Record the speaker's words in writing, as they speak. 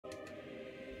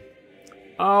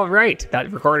All right,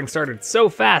 that recording started so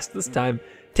fast this time.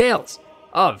 Tales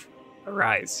of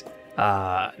Arise.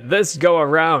 This go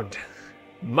around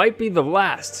might be the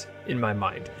last in my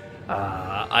mind.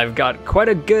 I've got quite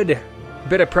a good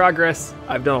bit of progress.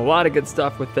 I've done a lot of good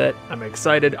stuff with it. I'm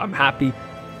excited. I'm happy.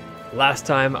 Last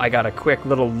time I got a quick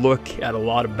little look at a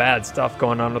lot of bad stuff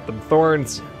going on with them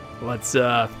thorns. Let's see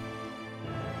what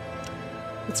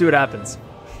happens.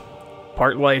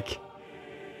 Part like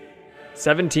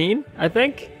 17, I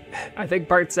think? I think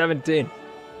part 17.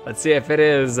 Let's see if it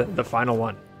is the final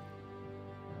one.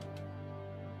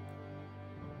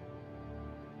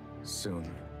 Soon,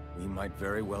 we might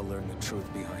very well learn the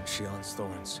truth behind Shion's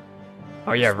thorns.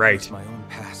 Oh yeah, right. It's my own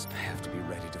past. I have to be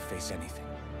ready to face anything.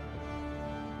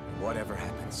 Whatever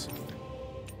happens.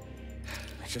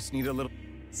 I just need a little...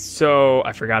 So,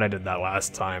 I forgot I did that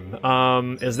last time.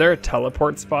 Is there a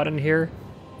teleport spot in here?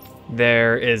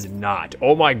 There is not.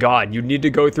 Oh my god, you need to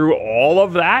go through all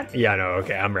of that? Yeah, no,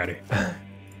 okay, I'm ready.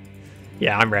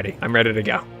 Yeah, I'm ready. I'm ready to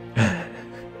go.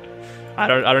 I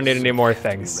don't need any more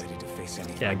things.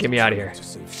 Yeah, get me out of here.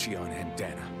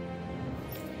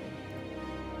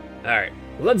 Alright,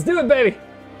 let's do it, baby!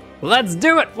 Let's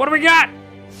do it! What do we got?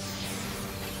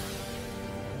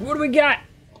 What do we got?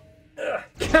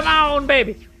 Come on,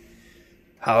 baby!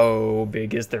 How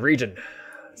big is the region?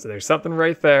 So there's something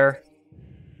right there.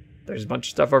 There's a bunch of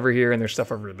stuff over here, and there's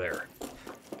stuff over there.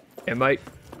 It might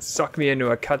suck me into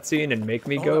a cutscene and make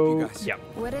me go... Yeah.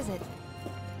 What is it?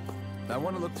 I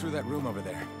want to look through that room over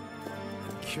there.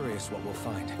 I'm curious what we'll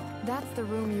find. That's the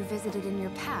room you visited in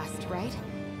your past, right?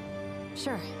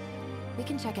 Sure. We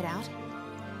can check it out.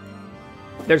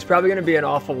 There's probably going to be an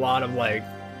awful lot of, like,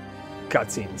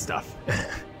 cutscene stuff.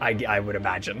 I would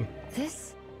imagine.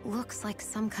 This looks like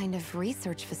some kind of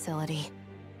research facility.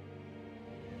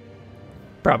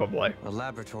 Probably. A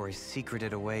laboratory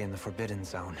secreted away in the Forbidden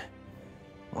Zone.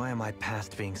 Why am I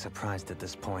past being surprised at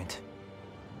this point?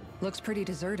 Looks pretty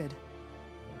deserted.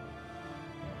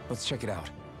 Let's check it out.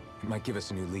 It might give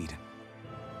us a new lead.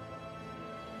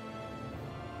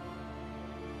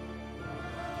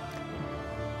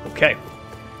 Okay.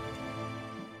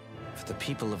 For the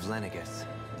people of Lenegis,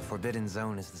 the Forbidden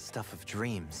Zone is the stuff of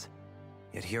dreams.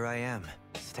 Yet here I am,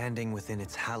 standing within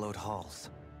its hallowed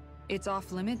halls. It's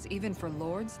off limits even for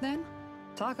lords, then?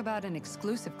 Talk about an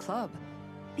exclusive club.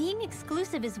 Being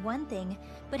exclusive is one thing,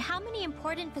 but how many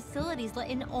important facilities let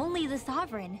in only the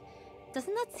Sovereign?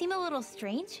 Doesn't that seem a little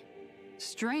strange?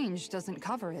 Strange doesn't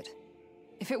cover it.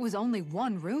 If it was only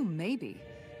one room, maybe.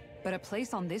 But a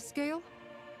place on this scale?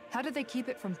 How did they keep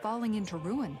it from falling into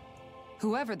ruin?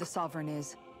 Whoever the Sovereign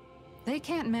is, they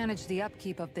can't manage the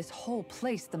upkeep of this whole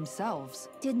place themselves.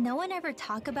 Did no one ever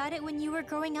talk about it when you were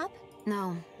growing up?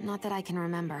 No, not that I can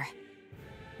remember.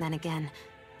 Then again,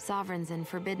 Sovereigns and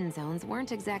Forbidden Zones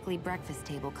weren't exactly breakfast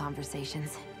table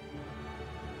conversations.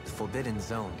 The Forbidden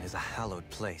Zone is a hallowed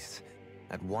place,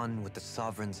 at one with the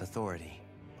Sovereign's authority,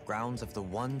 grounds of the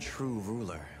one true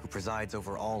ruler who presides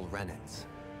over all Renans.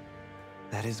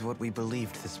 That is what we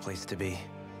believed this place to be.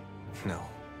 No,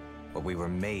 what we were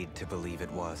made to believe it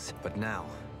was. But now,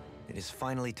 it is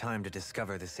finally time to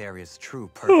discover this area's true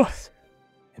purpose,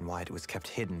 and why it was kept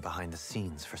hidden behind the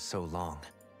scenes for so long.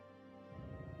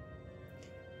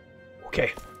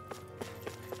 Okay.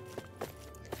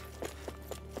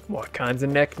 What kinds of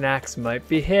knickknacks might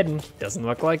be hidden? Doesn't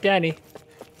look like any.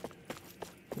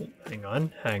 Hang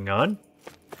on, hang on.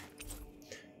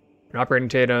 An operating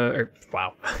table,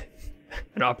 wow.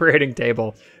 An operating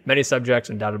table. Many subjects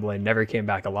undoubtedly never came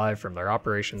back alive from their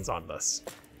operations on this.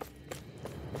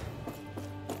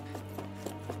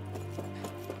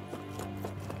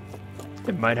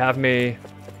 It might have me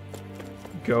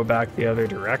go back the other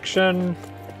direction.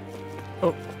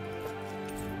 Oh.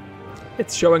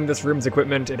 It's showing this room's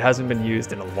equipment. It hasn't been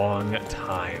used in a long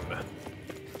time.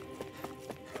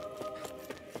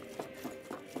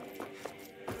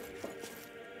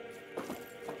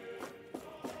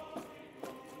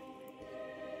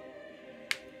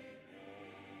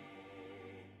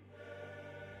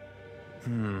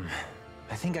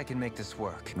 I think I can make this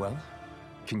work. Well,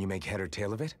 can you make head or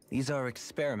tail of it? These are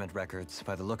experiment records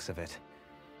by the looks of it.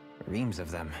 Reams of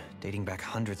them, dating back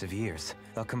hundreds of years.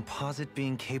 A composite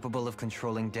being capable of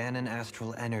controlling Danan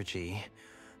astral energy,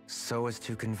 so as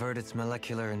to convert its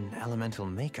molecular and elemental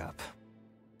makeup.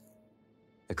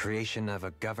 The creation of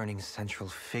a governing central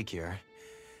figure,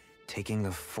 taking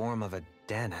the form of a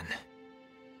Danan.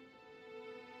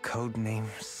 Codename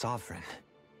Sovereign.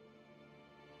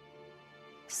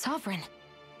 Sovereign!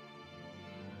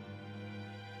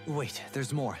 Wait,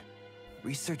 there's more.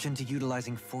 Research into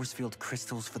utilizing force field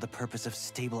crystals for the purpose of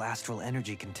stable astral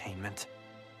energy containment.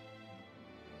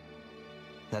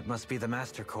 That must be the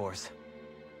Master Cores.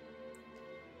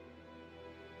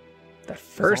 The With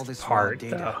all first this raw part,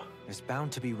 data, though. there's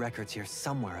bound to be records here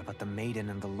somewhere about the Maiden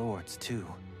and the Lords, too.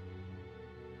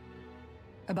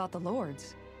 About the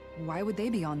Lords? Why would they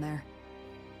be on there?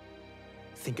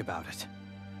 Think about it.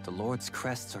 The Lord's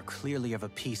crests are clearly of a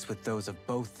piece with those of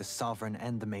both the Sovereign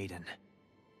and the Maiden.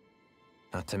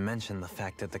 Not to mention the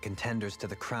fact that the contenders to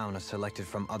the crown are selected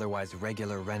from otherwise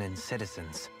regular Renan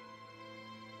citizens.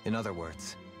 In other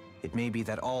words, it may be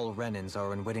that all Renans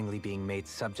are unwittingly being made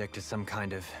subject to some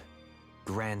kind of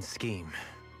grand scheme.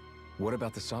 What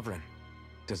about the Sovereign?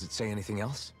 Does it say anything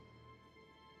else?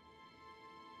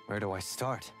 Where do I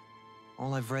start?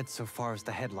 All I've read so far is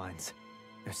the headlines.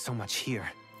 There's so much here.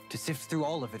 To sift through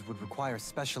all of it would require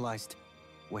specialized...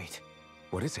 Wait.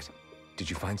 What is it? Did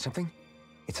you find something?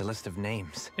 It's a list of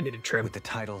names. I need a trim. With the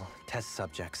title, Test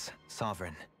Subjects,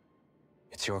 Sovereign.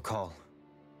 It's your call.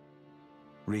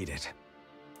 Read it.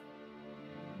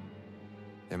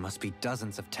 There must be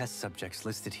dozens of test subjects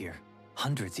listed here.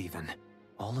 Hundreds even.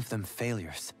 All of them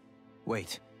failures.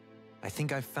 Wait. I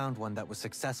think I've found one that was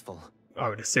successful. I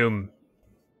would assume...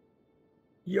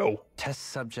 Yo. Test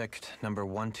subject number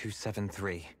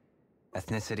 1273.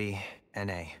 Ethnicity,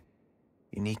 NA.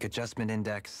 Unique adjustment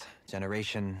index,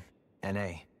 generation, NA.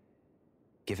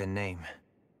 Given name,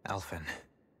 Alphen.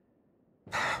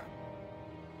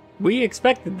 We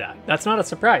expected that. That's not a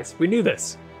surprise. We knew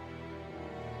this.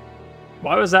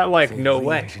 Why was that like, They no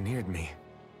way? engineered me.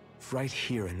 Right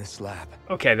here in this lab.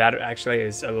 Okay, that actually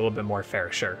is a little bit more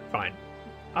fair. Sure, fine.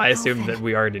 I assumed that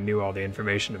we already knew all the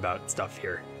information about stuff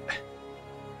here.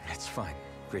 It's fine,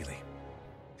 really.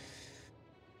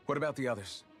 What about the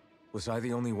others? Was I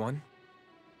the only one?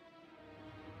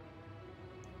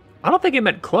 I don't think it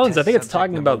meant clones. I think it's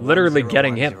talking about literally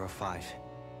getting him. 1005.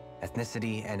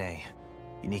 Ethnicity, NA.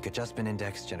 Unique adjustment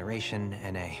index, generation,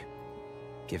 NA.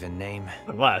 Given name,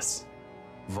 Unless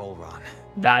Volron.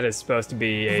 that is supposed to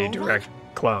be a Volron? direct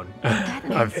clone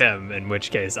of him, in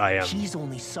which case I am. He's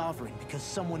only sovereign because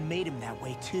someone made him that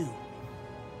way too.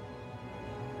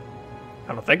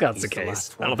 I don't think that's He's the the case.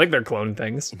 last I don't one. think they're clone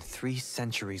things. In 3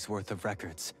 centuries worth of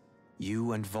records,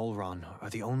 you and Volron are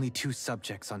the only 2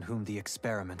 subjects on whom the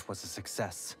experiment was a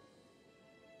success.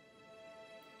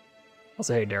 I'll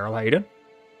say, hey, Daryl, how you doing?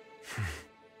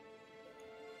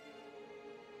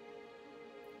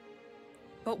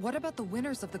 But what about the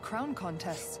winners of the crown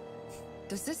contests?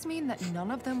 Does this mean that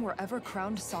none of them were ever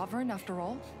crowned sovereign after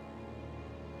all?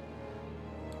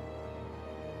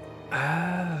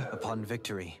 Upon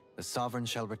victory, the Sovereign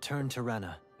shall return to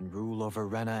Rena and rule over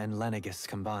Rena and Lenegis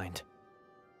combined.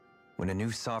 When a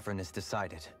new Sovereign is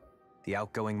decided, the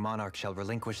outgoing monarch shall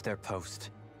relinquish their post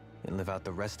and live out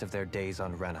the rest of their days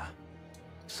on Rena.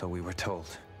 So we were told.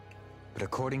 But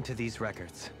according to these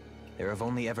records, there have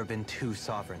only ever been 2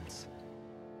 Sovereigns,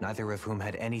 neither of whom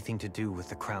had anything to do with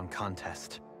the crown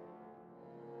contest.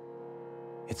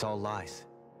 It's all lies,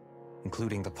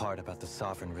 including the part about the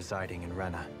Sovereign residing in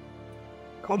Rena.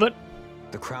 Called it.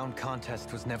 The crown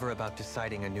contest was never about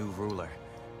deciding a new ruler.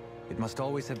 It must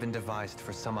always have been devised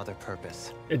for some other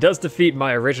purpose. It does defeat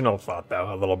my original thought,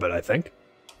 though, a little bit, I think.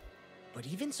 But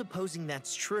even supposing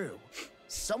that's true,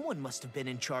 someone must have been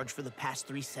in charge for the past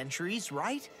 3 centuries,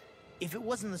 right? If it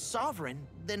wasn't the Sovereign,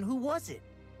 then who was it?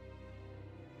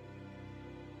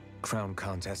 Crown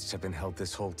contests have been held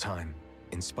this whole time,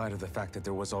 in spite of the fact that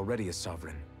there was already a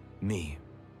Sovereign. Me.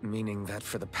 Meaning that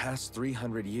for the past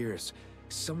 300 years,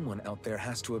 someone out there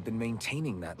has to have been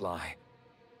maintaining that lie.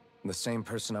 The same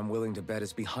person I'm willing to bet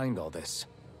is behind all this.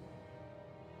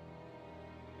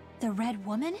 The Red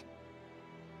Woman?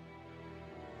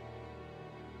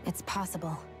 It's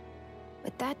possible.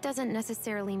 But that doesn't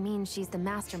necessarily mean she's the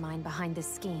mastermind behind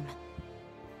this scheme.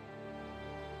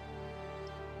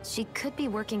 She could be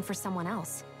working for someone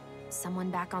else.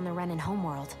 Someone back on the Renan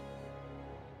homeworld.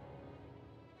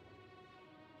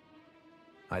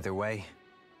 Either way,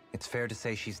 it's fair to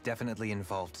say she's definitely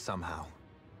involved somehow.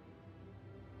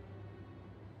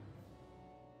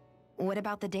 What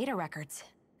about the data records?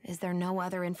 Is there no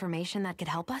other information that could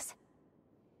help us?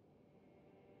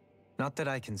 Not that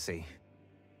I can see.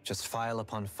 Just file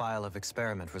upon file of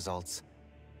experiment results.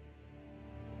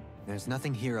 There's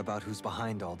nothing here about who's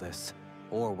behind all this,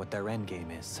 or what their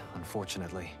endgame is,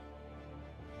 unfortunately.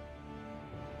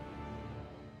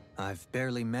 I've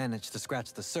barely managed to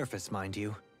scratch the surface, mind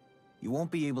you. You won't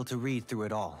be able to read through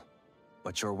it all,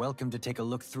 but you're welcome to take a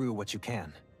look through what you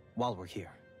can, while we're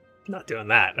here. Not doing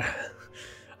that.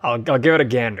 I'll give it a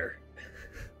gander.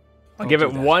 I'll give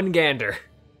it 1 gander.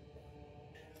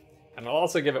 And I'll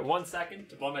also give it 1 second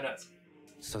to blow my nose.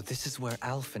 So this is where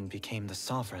Alphen became the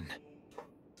Sovereign.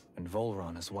 And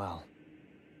Volron as well.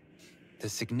 the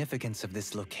significance of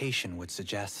this location would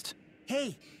suggest...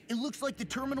 Hey, it looks like the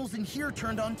terminals in here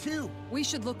turned on too. We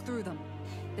should look through them.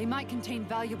 They might contain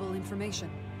valuable information.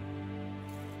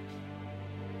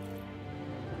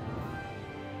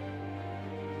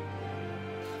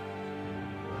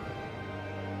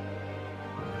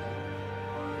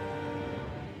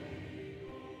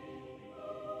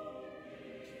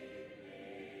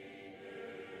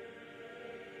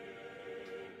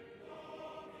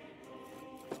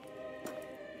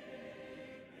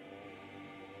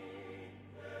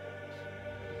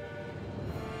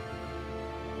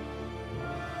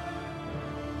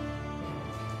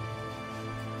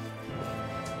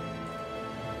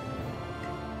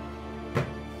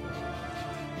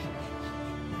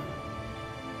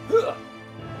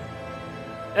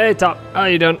 Hey, Top. How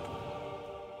you doing?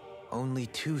 Only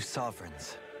 2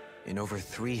 sovereigns in over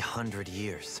 300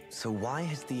 years. So why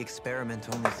has the experiment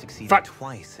only succeeded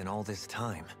twice in all this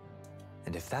time?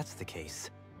 And if that's the case,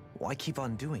 why keep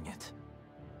on doing it?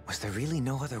 Was there really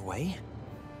no other way?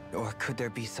 Or could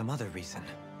there be some other reason?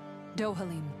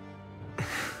 Dohalim.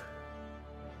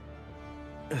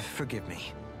 Forgive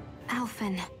me.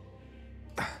 Alphen.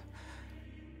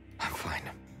 I'm fine.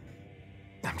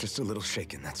 I'm just a little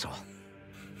shaken, that's all.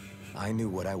 I knew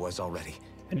what I was already.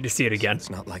 I need to see it again. It's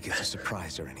not like it's a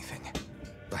surprise or anything.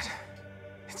 But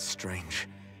it's strange.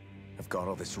 I've got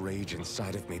all this rage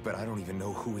inside of me, but I don't even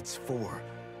know who it's for.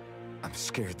 I'm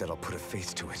scared that I'll put a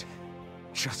face to it.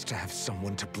 Just to have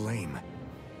someone to blame.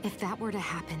 If that were to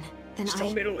happen, then Just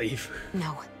tell me to leave.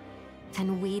 No.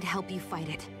 Then we'd help you fight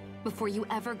it. Before you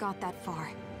ever got that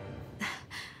far.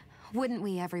 Wouldn't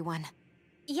we, everyone?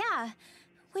 Yeah,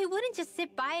 we wouldn't just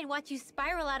sit by and watch you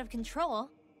spiral out of control.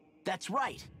 That's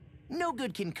right. No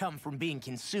good can come from being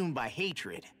consumed by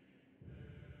hatred.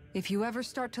 If you ever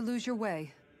start to lose your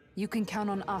way, you can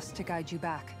count on us to guide you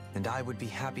back. And I would be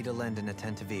happy to lend an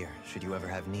attentive ear, should you ever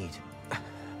have need.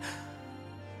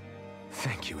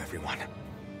 Thank you, everyone.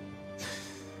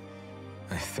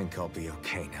 I think I'll be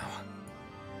okay now.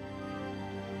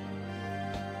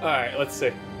 Alright, let's see.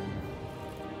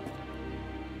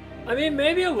 I mean,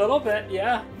 maybe a little bit,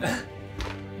 yeah.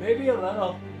 Maybe a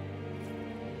little.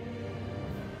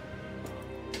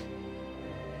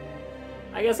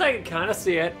 I guess I can kind of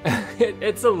see it.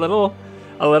 It's a little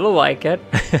like it.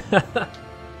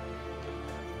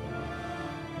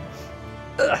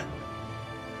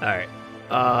 Alright.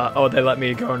 Oh, they let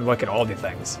me go and look at all the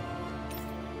things.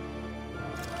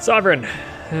 Sovereign.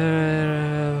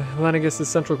 Lenegis'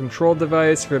 central control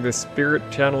device for the spirit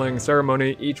channeling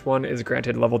ceremony. Each one is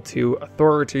granted level 2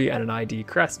 authority and an ID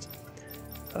crest.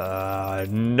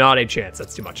 Not a chance.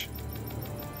 That's too much.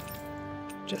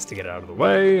 Just to get it out of the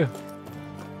way.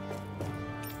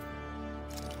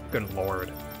 Good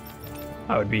lord.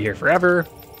 I would be here forever.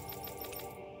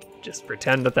 Just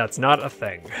pretend that that's not a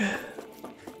thing.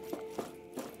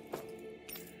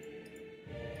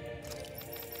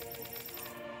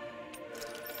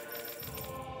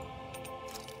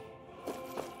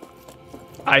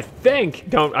 I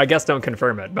think, I guess don't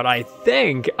confirm it, but I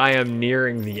think I am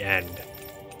nearing the end.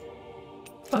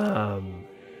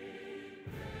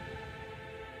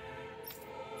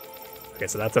 Okay,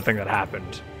 so that's the thing that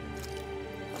happened.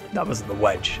 That was the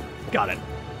wedge. Got it.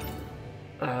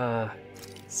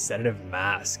 Sedative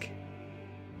mask.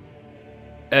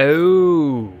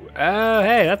 Oh,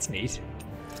 hey, that's neat.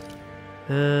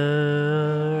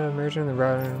 Merging the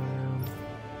room.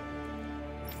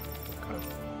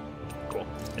 Cool.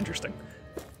 Interesting.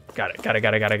 Got it.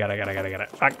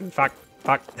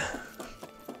 Fuck.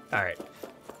 All right.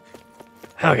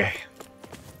 Okay.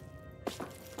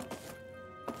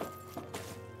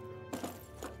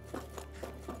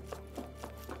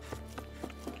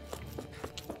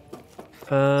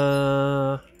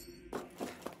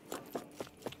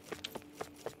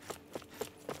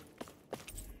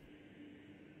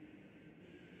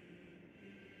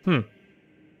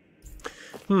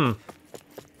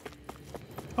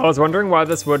 I was wondering why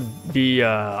this would be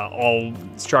all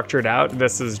structured out.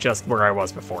 This is just where I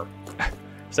was before.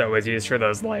 So it was used for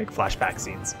those like flashback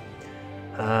scenes.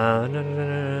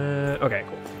 Okay,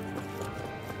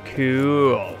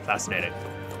 cool. Fascinating.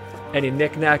 Any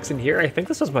knickknacks in here? I think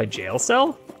this was my jail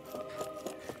cell.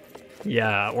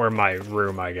 Yeah, or my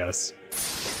room, I guess.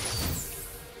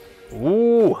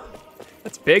 Ooh,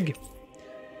 that's big.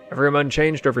 A room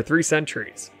unchanged over 3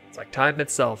 centuries. It's like time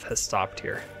itself has stopped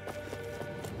here.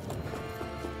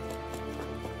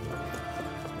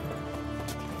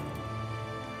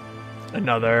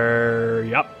 Another,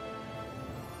 yep.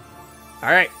 All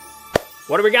right,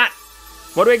 what do we got?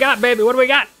 What do we got, baby? What do we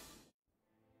got?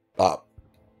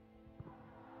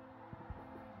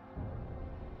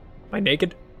 Am I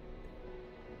naked?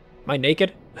 Am I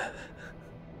naked?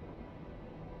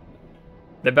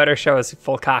 They better show us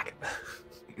full cock.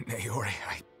 Naori,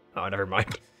 Oh, never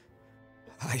mind.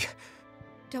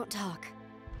 Don't talk.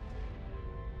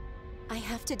 I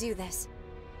have to do this.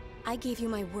 I gave you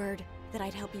my word that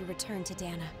I'd help you return to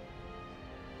Dana.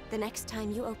 The next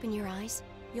time you open your eyes,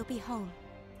 you'll be home.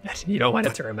 You don't want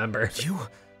it to remember.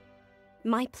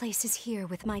 My place is here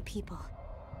with my people.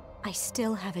 I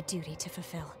still have a duty to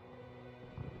fulfill.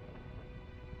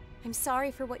 I'm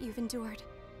sorry for what you've endured.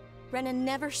 Renan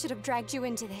never should have dragged you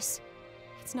into this.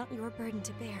 It's not your burden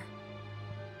to bear.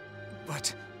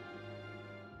 But...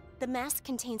 The mask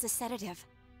contains a sedative.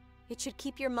 It should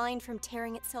keep your mind from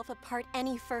tearing itself apart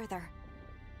any further.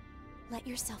 Let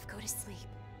yourself go to sleep.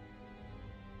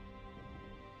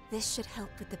 This should help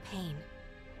with the pain.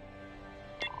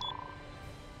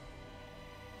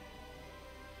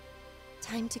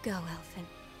 Time to go, Elfin.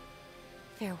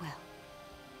 Farewell.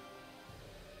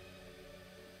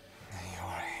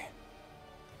 Naori.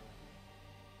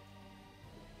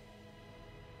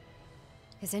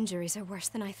 His injuries are worse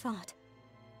than I thought.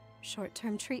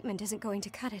 Short-term treatment isn't going to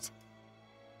cut it.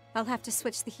 I'll have to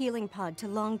switch the healing pod to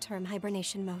long-term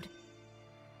hibernation mode.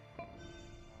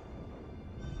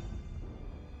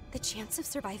 The chance of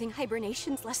surviving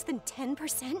hibernation's less than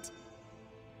 10%?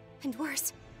 And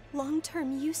worse,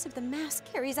 long-term use of the mask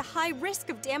carries a high risk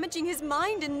of damaging his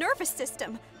mind and nervous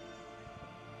system.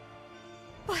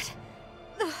 But...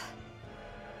 If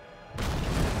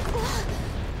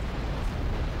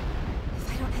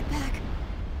I don't head back,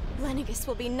 Lennigus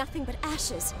will be nothing but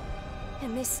ashes,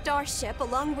 and this starship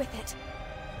along with it.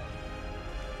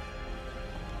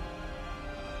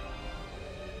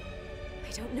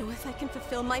 I don't know if I can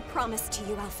fulfill my promise to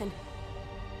you, Alphen.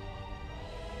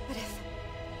 But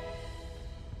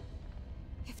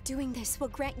if doing this will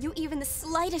grant you even the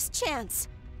slightest chance,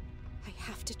 I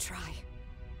have to try.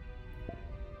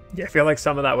 Yeah, I feel like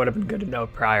some of that would have been good to know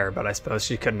prior, but I suppose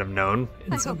she couldn't have known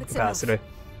in some capacity. Enough.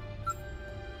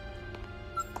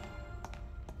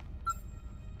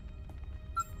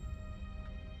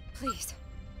 Please,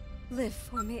 live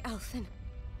for me, Alphen.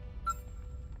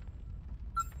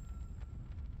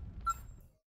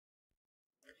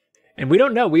 And we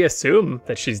don't know. We assume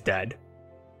that she's dead.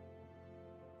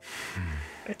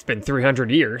 It's been 300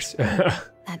 years.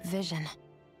 That vision.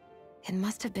 It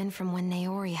must have been from when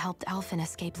Naori helped Alphen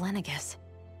escape Lennigus.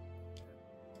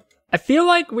 I feel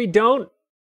like we don't...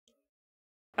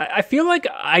 I feel like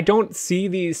I don't see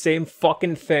the same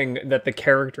fucking thing that the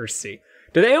characters see.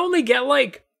 Do they only get,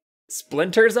 like,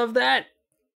 splinters of that?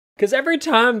 Because every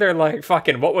time they're like,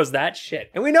 fucking, what was that shit?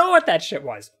 And we know what that shit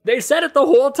was. They said it the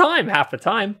whole time, half the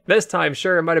time. This time,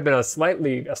 sure, it might have been a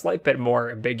slight bit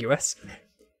more ambiguous.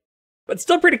 But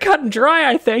still pretty cut and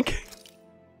dry, I think.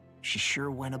 She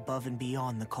sure went above and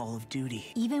beyond the call of duty.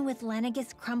 Even with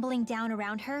Lennigus crumbling down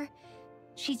around her,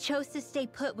 she chose to stay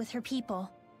put with her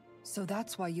people. So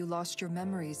that's why you lost your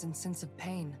memories and sense of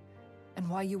pain, and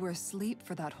why you were asleep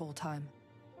for that whole time.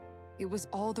 It was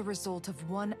all the result of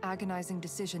one agonizing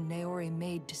decision Naori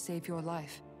made to save your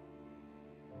life.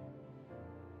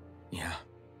 Yeah.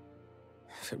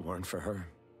 If it weren't for her,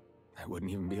 I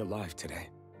wouldn't even be alive today.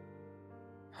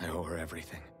 I owe her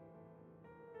everything.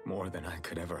 More than I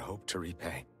could ever hope to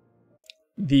repay.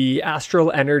 The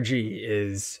astral energy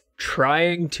is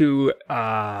trying to,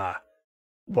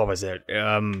 what was it?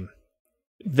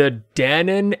 The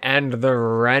Danon and the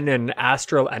Renan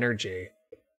astral energy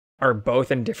are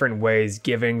both in different ways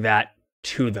giving that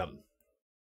to them.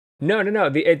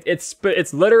 No.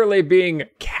 It's literally being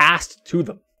cast to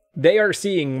them. They are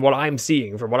seeing what I'm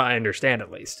seeing, from what I understand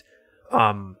at least.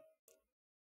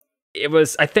 It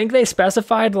was, I think they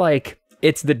specified, like,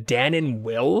 it's the Danon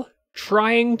will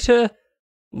trying to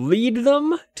lead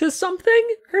them to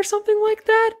something or something like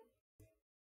that.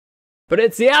 But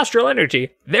it's the astral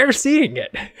energy. They're seeing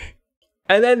it.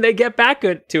 And then they get back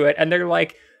to it and they're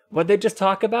like, what'd they just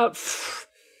talk about?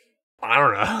 I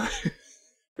don't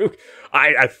know.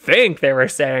 I think they were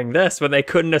saying this when they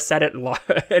couldn't have said it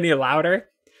any louder.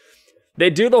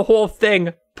 They do the whole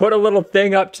thing, put a little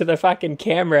thing up to the fucking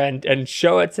camera and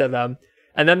show it to them.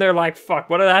 And then they're like, fuck,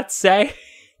 what did that say?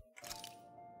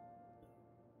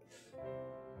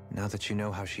 Now that you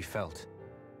know how she felt,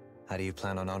 how do you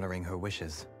plan on honoring her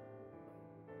wishes?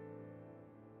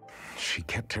 She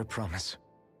kept her promise.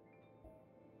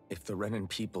 If the Renan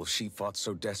people she fought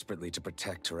so desperately to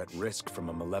protect are at risk from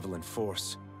a malevolent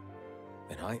force,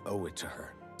 then I owe it to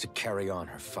her to carry on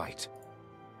her fight.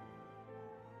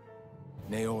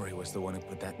 Naori was the one who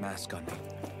put that mask on me.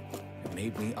 It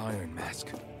made me Iron Mask.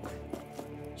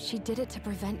 She did it to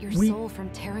prevent your soul from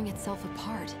tearing itself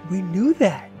apart. We knew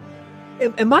that.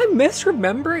 Am I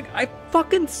misremembering? I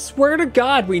fucking swear to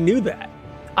God we knew that.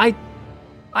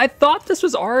 I thought this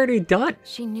was already done.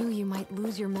 She knew you might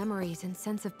lose your memories and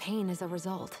sense of pain as a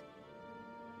result.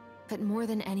 But more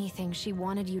than anything, she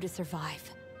wanted you to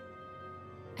survive.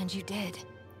 And you did.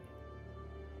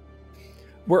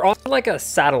 We're on like a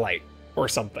satellite or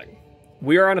something.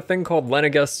 We are on a thing called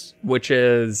Lenegus, which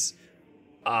is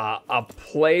a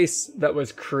place that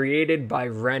was created by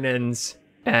Renans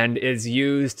and is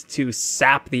used to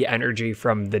sap the energy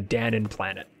from the Danon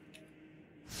planet.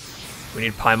 We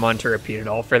need Paimon to repeat it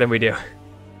all further than we do.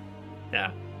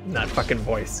 Yeah, that fucking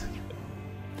voice.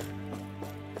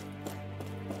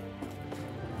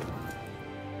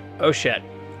 Oh shit.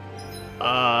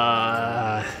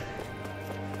 I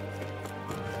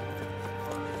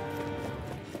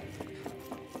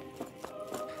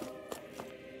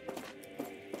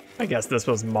guess this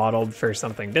was modeled for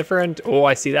something different. Oh,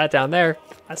 I see that down there.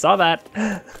 I saw that.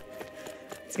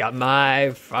 It's got my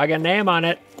fucking name on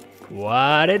it.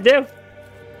 What'd it do?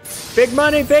 Big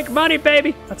money,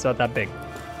 baby. That's not that big.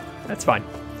 That's fine.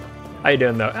 How you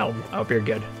doing though, Elm? I hope you're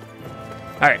good.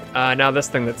 All right, now this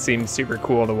thing that seems super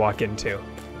cool to walk into.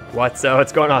 What's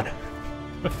going on?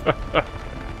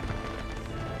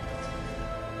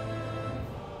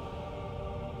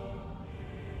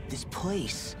 This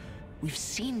place. We've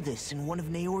seen this in one of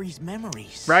Naori's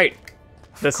memories. Right.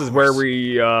 This is where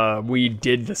we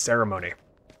did the ceremony.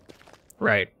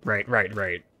 Right.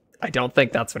 I don't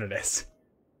think that's what it is.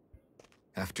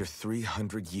 After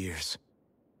 300 years,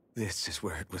 this is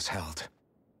where it was held.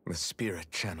 The spirit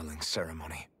channeling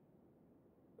ceremony.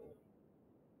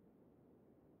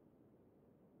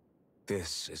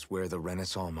 This is where the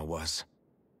Renis Alma was.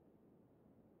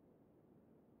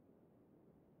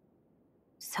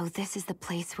 So this is the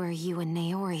place where you and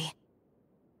Naori...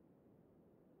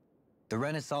 The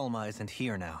Renis Alma isn't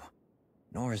here now.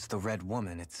 Nor is the Red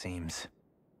Woman, it seems.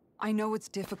 I know it's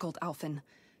difficult, Alphen,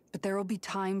 but there will be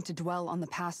time to dwell on the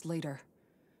past later.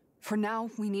 For now,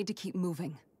 we need to keep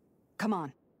moving. Come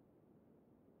on.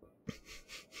 You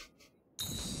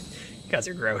guys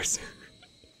are gross.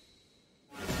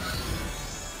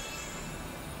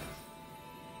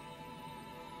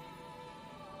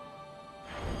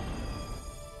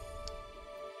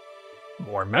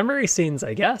 More memory scenes,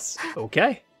 I guess.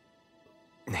 Okay.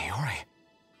 Naori.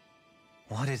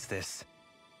 What is this?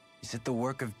 Is it the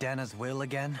work of Dana's will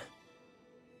again?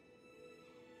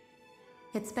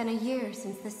 It's been a year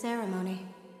since the ceremony.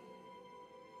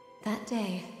 That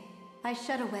day, I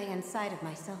shut away inside of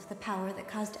myself the power that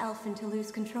caused Alphen to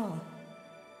lose control.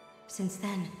 Since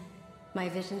then, my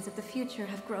visions of the future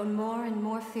have grown more and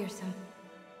more fearsome.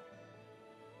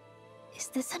 Is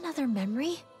this another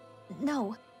memory?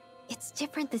 No, it's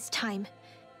different this time.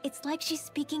 It's like she's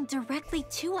speaking directly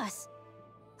to us.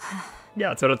 Yeah,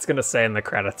 that's what it's gonna say in the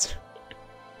credits.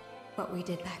 What we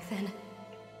did back then.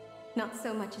 Not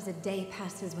so much as a day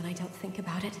passes when I don't think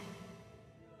about it.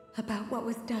 About what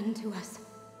was done to us.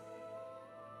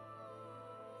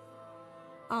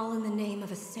 All in the name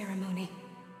of a ceremony.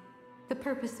 The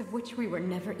purpose of which we were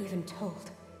never even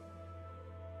told.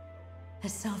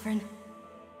 As Sovereign,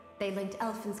 they linked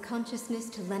Alphen's consciousness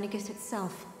to Lenegus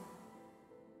itself.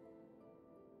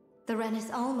 The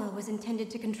Renis Alma was intended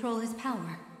to control his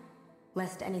power,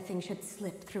 lest anything should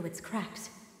slip through its cracks.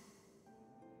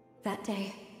 That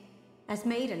day, as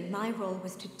Maiden, my role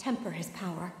was to temper his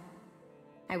power.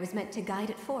 I was meant to guide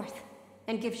it forth,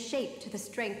 and give shape to the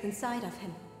strength inside of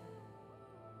him.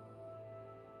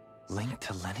 Linked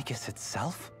to Lenegus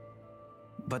itself?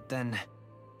 But then,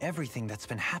 everything that's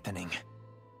been happening...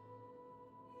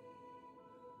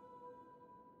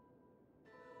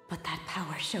 But that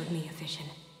power showed me a vision.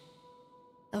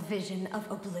 A vision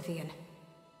of oblivion.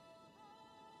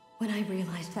 When I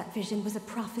realized that vision was a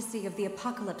prophecy of the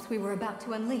apocalypse we were about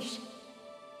to unleash,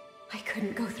 I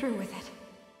couldn't go through with it.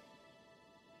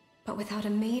 But without a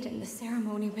maiden, the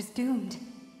ceremony was doomed.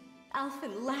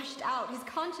 Alphen lashed out, his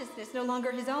consciousness no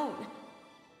longer his own.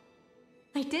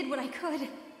 I did what I could.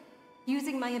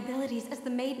 Using my abilities as the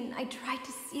maiden, I tried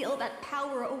to seal that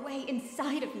power away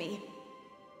inside of me.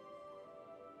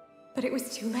 But it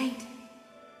was too late.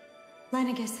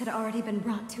 Lenegus had already been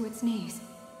brought to its knees.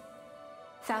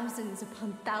 Thousands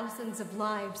upon thousands of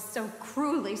lives so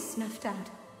cruelly snuffed out.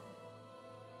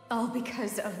 All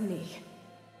because of me.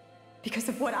 Because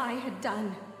of what I had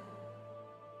done.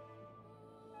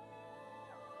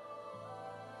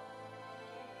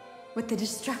 With the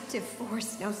destructive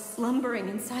force now slumbering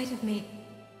inside of me,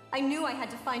 I knew I had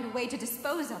to find a way to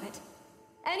dispose of it.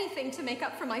 Anything to make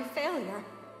up for my failure.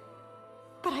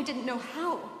 But I didn't know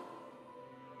how.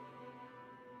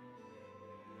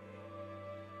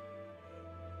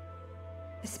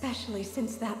 Especially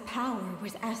since that power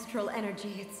was astral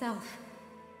energy itself.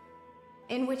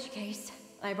 In which case,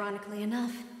 ironically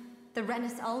enough, the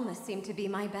Renis Alma seemed to be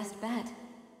my best bet.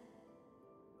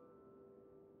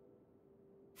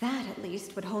 That at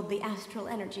least would hold the astral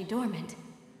energy dormant,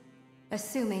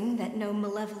 assuming that no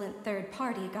malevolent third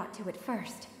party got to it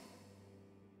first.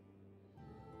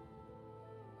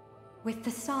 With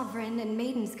the Sovereign and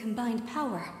Maiden's combined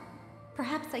power,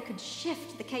 perhaps I could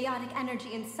shift the chaotic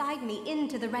energy inside me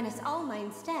into the Renis Alma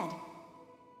instead.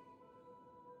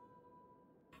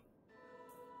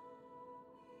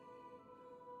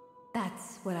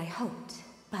 That's what I hoped,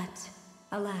 but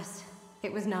alas,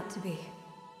 it was not to be.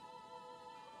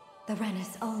 The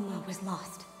Renis Alma was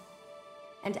lost,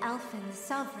 and Alphen the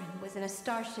Sovereign was in a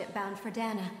starship bound for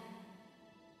Dana.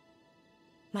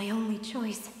 My only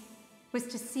choice was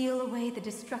to seal away the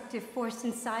destructive force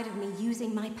inside of me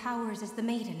using my powers as the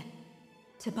Maiden,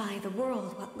 to buy the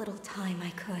world what little time I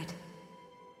could.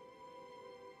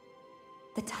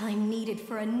 The time needed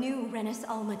for a new Renis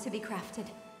Alma to be crafted,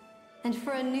 and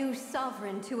for a new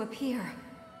Sovereign to appear.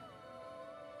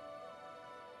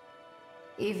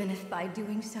 Even if by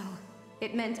doing so,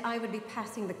 it meant I would be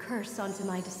passing the curse onto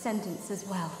my descendants as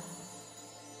well.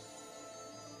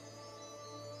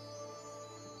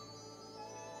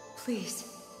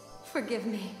 Please, forgive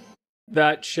me.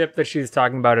 That ship that she's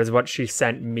talking about is what she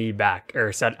sent me back,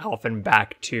 or sent Alphen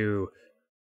back to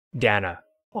Dana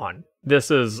on.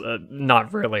 This is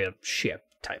not really a ship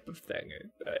type of thing.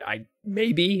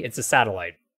 Maybe it's a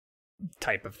satellite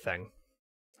type of thing,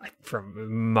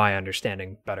 from my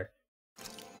understanding better.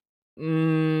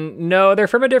 No, they're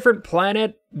from a different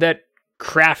planet that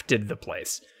crafted the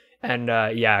place. And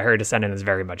yeah, her descendant is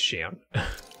very much Shion.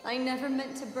 I never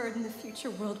meant to burden the future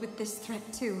world with this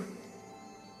threat too.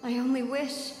 I only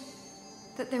wish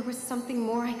that there was something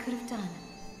more I could have done.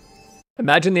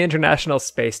 Imagine the International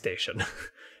Space Station.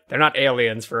 They're not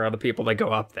aliens for other people that go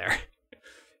up there.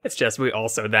 It's just we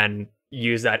also then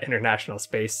use that International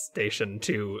Space Station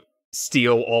to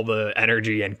steal all the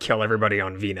energy and kill everybody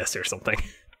on Venus or something.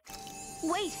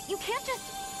 Wait, you can't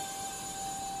just...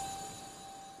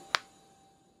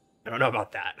 I don't know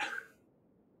about that.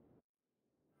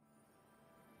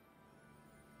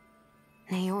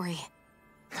 Naori.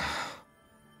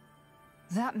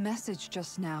 That message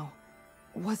just now,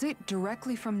 was it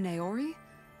directly from Naori?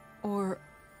 Or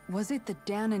was it the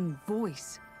Danan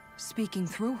voice speaking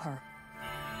through her?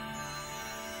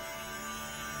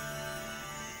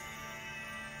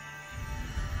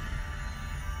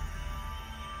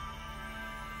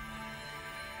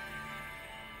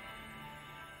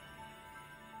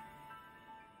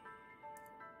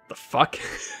 The fuck?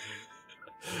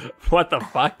 What the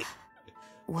fuck?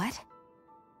 What?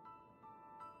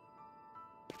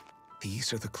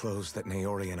 These are the clothes that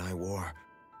Naori and I wore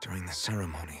during the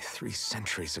ceremony 3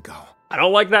 centuries ago. I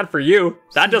don't like that for you.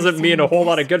 That So you're doesn't mean a saying whole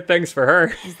lot this of good things for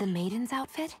her. Is the Maiden's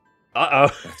outfit? Uh-oh.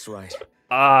 That's right. These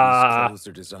I'm clothes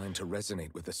are designed to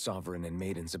resonate with the Sovereign and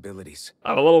Maiden's abilities.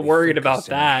 a little They worried focus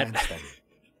about and enhance that. them.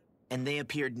 And they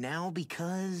appeared now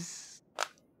because...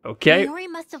 Okay. Naori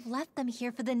must have left them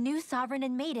here for the new Sovereign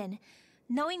and Maiden,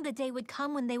 knowing the day would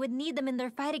come when they would need them in their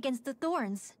fight against the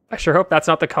Thorns. I sure hope that's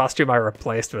not the costume I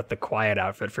replaced with the quiet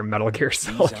outfit from Metal Gear These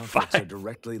Solid outfits are 5.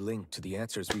 directly linked to the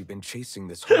answers we've been chasing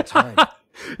this whole time.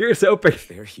 You're so big. If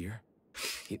they're here,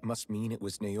 it must mean it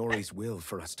was Naori's will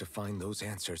for us to find those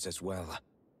answers as well.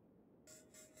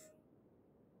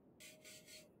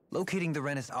 Locating the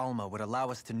Renis Alma would allow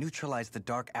us to neutralize the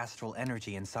dark astral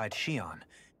energy inside Shion,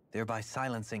 thereby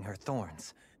silencing her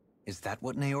thorns. Is that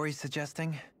what Naori's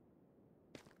suggesting?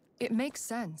 It makes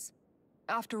sense.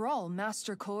 After all,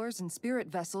 Master Cores and Spirit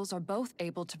Vessels are both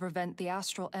able to prevent the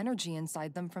astral energy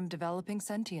inside them from developing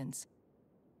sentience.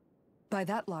 By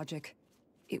that logic,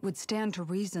 it would stand to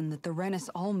reason that the Renis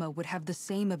Alma would have the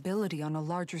same ability on a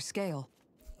larger scale.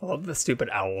 I love the stupid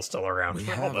owl still around We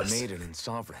for all have a this. Maiden and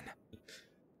Sovereign.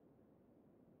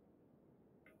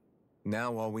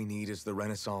 Now all we need is the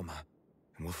Renis Alma,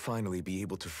 and we'll finally be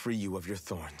able to free you of your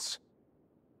thorns.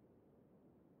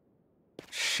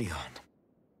 Shion.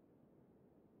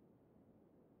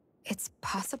 It's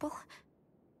possible?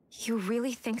 You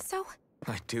really think so?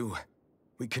 I do.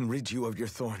 We can rid you of your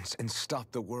thorns and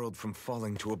stop the world from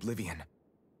falling to oblivion.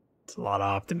 It's a lot of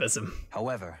optimism.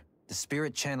 However, the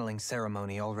spirit channeling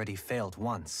ceremony already failed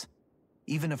once.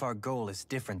 Even if our goal is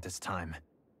different this time,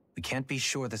 we can't be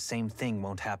sure the same thing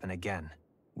won't happen again.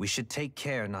 We should take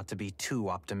care not to be too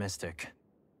optimistic.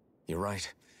 You're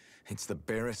right. It's the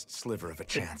barest sliver of a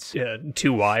chance. Yeah,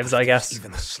 2 wives, But I if there's guess.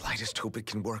 even the slightest hope it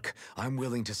can work, I'm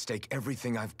willing to stake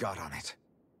everything I've got on it.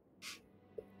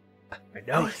 I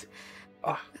know.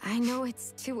 I know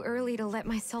it's too early to let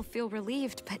myself feel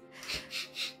relieved, but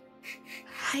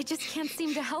I just can't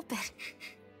seem to help it.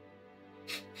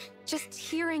 Just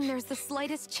hearing there's the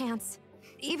slightest chance,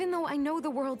 even though I know the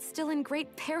world's still in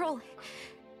great peril.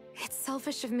 It's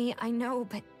selfish of me, I know,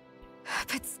 but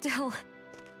still.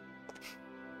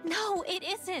 No, it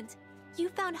isn't. You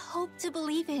found hope to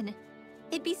believe in.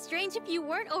 It'd be strange if you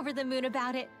weren't over the moon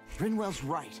about it. Rinwell's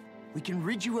right. We can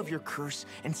rid you of your curse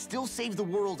and still save the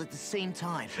world at the same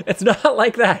time. It's not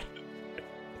like that.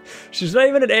 She's not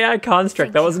even an AI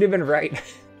construct. That wasn't even right.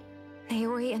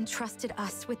 Naori entrusted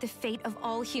us with the fate of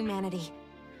all humanity.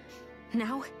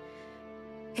 Now,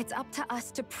 it's up to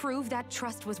us to prove that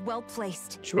trust was well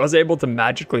placed. She was able to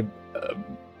magically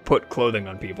put clothing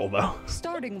on people, though.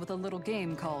 Starting with a little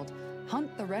game called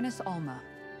Hunt the Rennis Alma.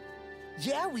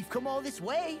 Yeah, we've come all this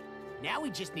way. Now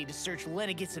we just need to search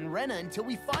Lenegis and Rena until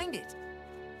we find it.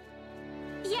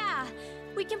 Yeah,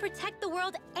 we can protect the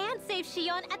world and save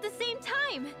Shion at the same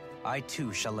time. I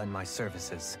too shall lend my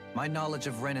services. My knowledge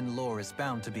of Renan lore is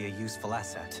bound to be a useful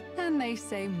asset. And they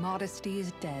say modesty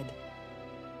is dead.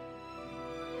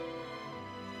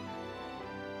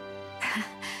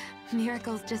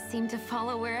 Miracles just seem to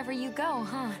follow wherever you go,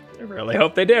 huh? I really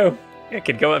hope they do. It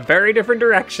could go a very different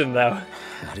direction, though.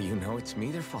 How do you know it's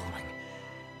me they're following?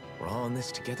 We're all in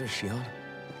this together, Shion.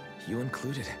 You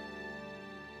included.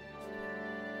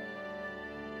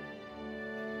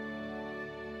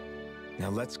 Now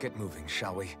let's get moving,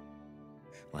 shall we?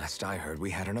 Last I heard,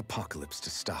 we had an apocalypse to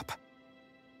stop.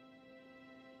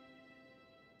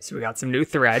 So we got some new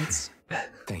threads.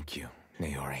 Thank you,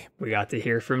 Naori. We got to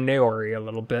hear from Naori a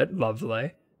little bit.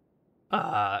 Lovely.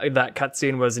 That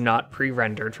cutscene was not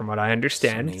pre-rendered from what I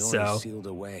understand, so sealed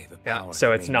away the yeah, power so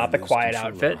that it's made not me the lose quiet control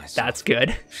of outfit. myself. That's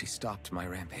good. She stopped my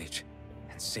rampage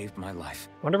and saved my life.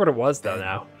 Wonder what it was though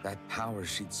now. That power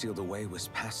she'd sealed away was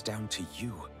passed down to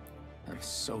you. I'm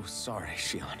so sorry,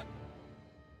 Shion.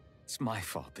 It's my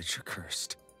fault that you're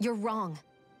cursed. You're wrong.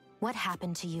 What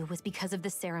happened to you was because of the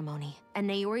ceremony and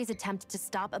Naori's attempt to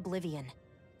stop Oblivion.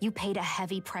 You paid a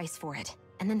heavy price for it,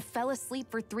 and then fell asleep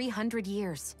for 300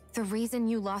 years. The reason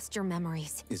you lost your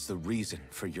memories is the reason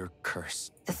for your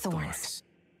curse. The thorns.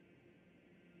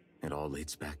 It all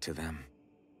leads back to them.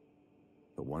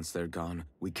 But once they're gone,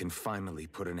 we can finally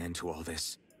put an end to all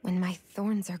this. When my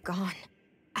thorns are gone,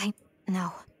 I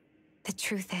know. The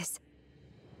truth is,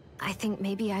 I think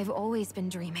maybe I've always been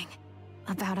dreaming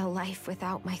about a life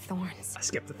without my thorns. I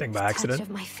skipped the thing by The accident. touch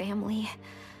of my family,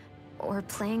 or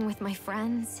playing with my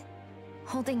friends,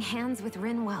 holding hands with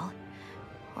Rinwell,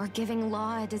 or giving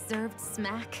Law a deserved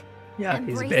smack. Yeah,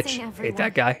 he's a embracing bitch. everyone. Hate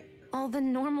that guy. All the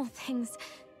normal things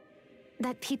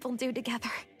that people do together.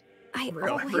 I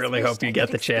really hope you get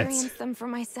the chance. Experience them for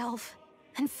myself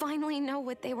and finally know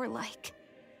what they were like.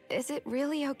 Is it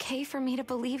really okay for me to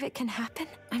believe it can happen?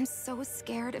 I'm so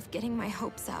scared of getting my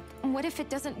hopes up. What if it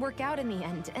doesn't work out in the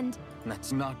end? And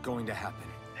that's not going to happen.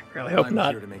 I really hope I'm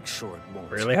not. here to make sure it won't.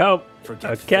 Really hope.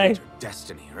 Forget okay. fate or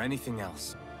destiny or anything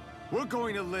else. We're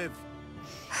going to live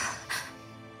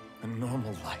a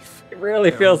normal life. It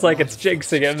really feels like it's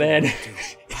jinxing it, man.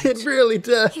 It really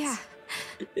does. Yeah.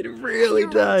 It really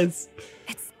does. Right.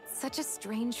 It's such a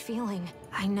strange feeling.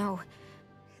 I know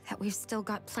that we've still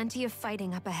got plenty of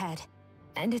fighting up ahead.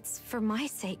 And it's for my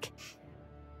sake.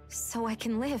 So I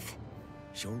can live.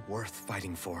 You're worth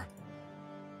fighting for.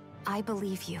 I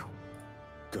believe you.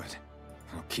 Good.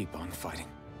 I'll keep on fighting.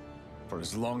 For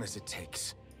as long as it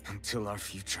takes. Until our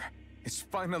future is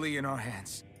finally in our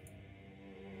hands.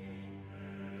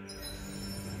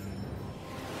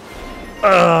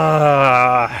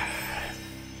 I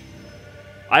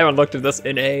haven't looked at this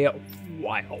in a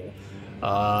while.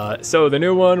 So the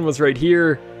new one was right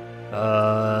here.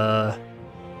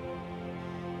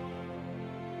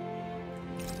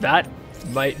 That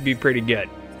might be pretty good.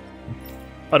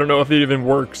 I don't know if it even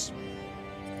works,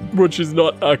 which is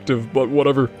not active, but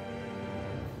whatever.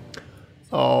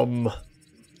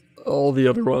 All the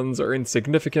other ones are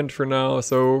insignificant for now,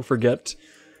 so forget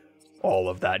all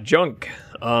of that junk.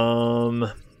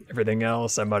 Everything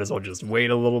else, I might as well just wait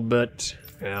a little bit.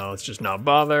 Yeah, let's just not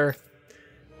bother.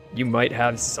 You might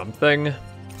have something, I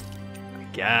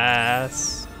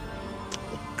guess.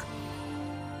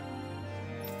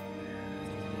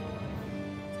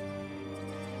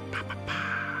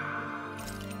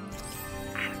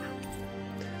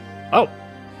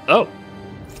 Oh,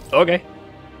 okay.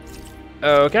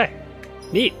 Okay,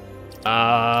 neat.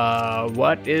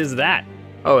 What is that?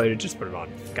 Oh, it just put it on.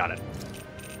 Got it.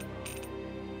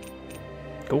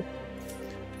 Cool.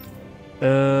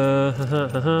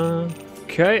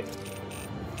 Okay.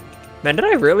 Man, did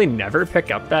I really never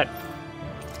pick up that?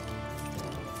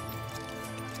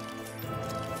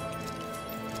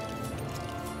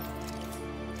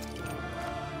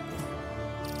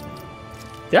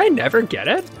 Did I never get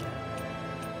it?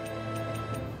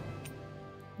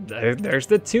 There's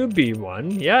the 2B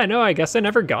one. Yeah, no, I guess I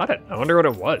never got it. I wonder what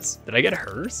it was. Did I get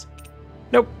hers?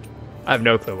 Nope. I have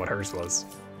no clue what hers was.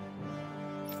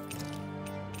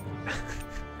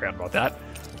 Forgot about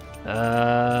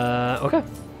that. Okay.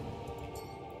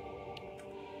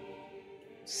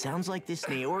 Sounds like this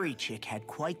Naori chick had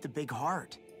quite the big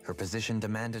heart. Her position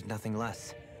demanded nothing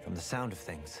less. From the sound of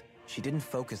things, she didn't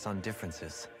focus on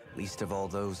differences, least of all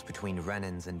those between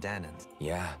Renans and Danans.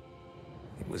 Yeah.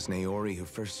 It was Naori who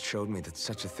first showed me that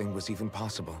such a thing was even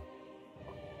possible.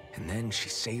 And then she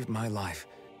saved my life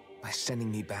by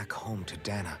sending me back home to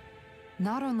Dana.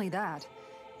 Not only that,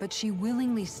 but she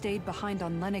willingly stayed behind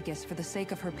on Lenegis for the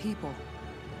sake of her people.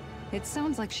 It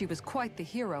sounds like she was quite the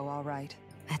hero, all right.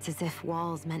 It's as if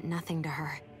walls meant nothing to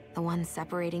her. The one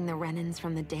separating the Renans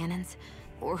from the Danans,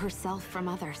 or herself from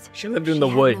others. She lived in the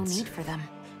had woods. No need for them.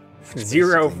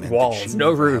 Zero Basically meant that walls, she no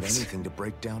never had roofs. anything to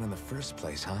break down in the first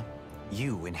place, huh?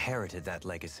 You inherited that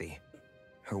legacy.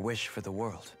 Her wish for the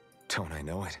world. Don't I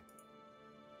know it?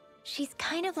 She's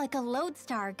kind of like a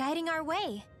lodestar guiding our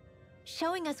way,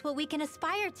 showing us what we can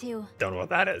aspire to. Don't know what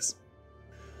that is.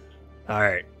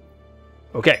 Alright.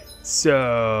 Okay,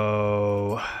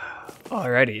 so...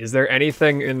 Alrighty, is there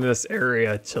anything in this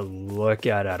area to look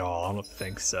at all? I don't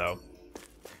think so.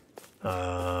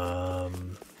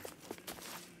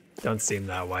 Don't seem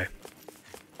that way.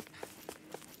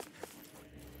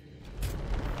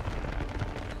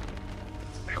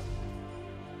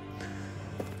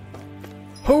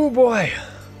 Oh boy!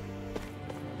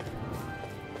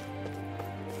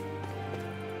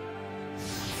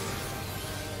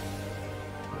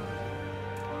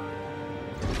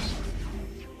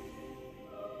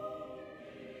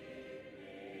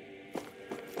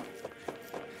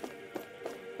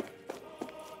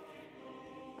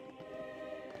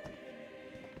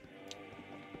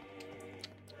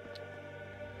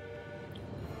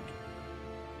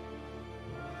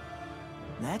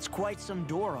 That's quite some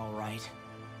door, all right.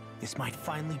 This might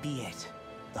finally be it.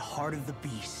 The heart of the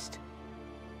beast.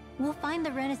 We'll find the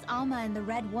Renis Alma and the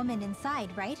Red Woman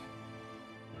inside, right?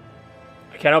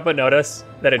 I can't help but notice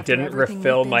that it After didn't everything we've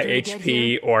refill been my through to get HP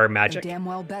here, or It magic. damn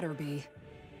well better be.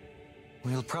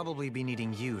 We'll probably be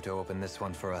needing you to open this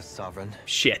one for us, Sovereign.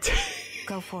 Shit.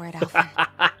 Go for it,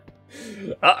 Alpha.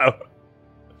 Uh-oh.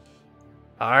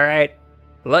 Alright.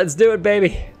 Let's do it,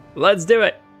 baby. Let's do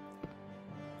it.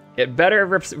 It better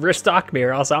restock me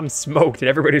or else I'm smoked and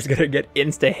everybody's gonna get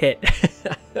insta-hit.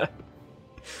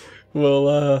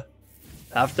 We'll,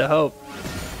 have to hope.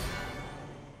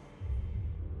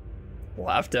 We'll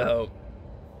have to hope.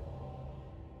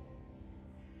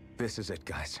 This is it,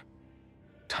 guys.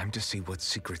 Time to see what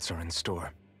secrets are in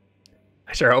store.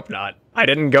 I sure hope not. I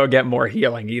didn't go get more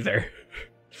healing either.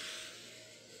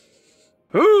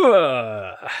 Ooh,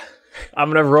 I'm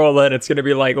gonna roll it. It's gonna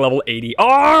be like level 80.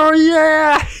 Oh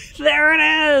yeah! There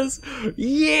it is!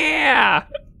 Yeah!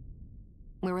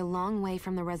 We're a long way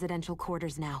from the residential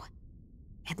quarters now.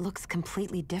 It looks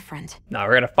completely different. No,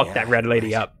 we're gonna fuck Yeah, that red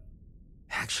lady right. up.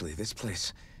 Actually, this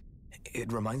place,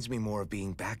 it reminds me more of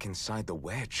being back inside the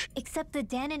wedge. Except the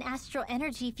Danan astral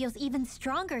energy feels even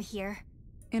stronger here.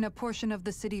 In a portion of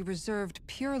the city reserved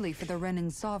purely for the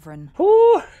Renin Sovereign.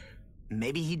 Ooh,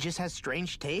 Maybe he just has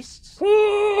strange tastes?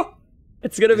 ooh.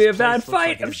 It's gonna be a This bad place looks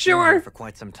like fight, I'm it's been here sure. for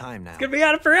quite some time now. It's gonna be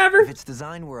at it forever. If its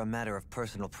design were a matter of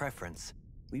personal preference,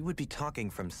 we would be talking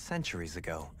from centuries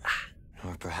ago.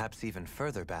 Or perhaps even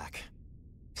further back.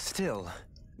 Still,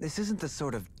 this isn't the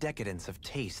sort of decadence of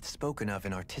taste spoken of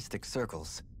in artistic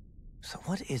circles. So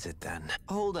what is it then?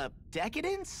 Hold up,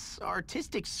 decadence?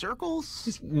 Artistic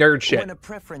circles? Nerd shit. When a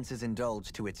preference is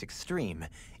indulged to its extreme,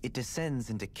 it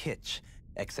descends into kitsch,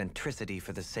 eccentricity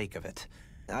for the sake of it.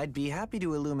 I'd be happy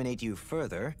to illuminate you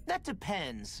further. That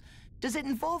depends. Does it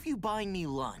involve you buying me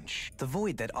lunch? The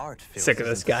void that art fills Sick of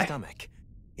this isn't the guy. stomach.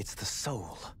 It's the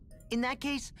soul. In that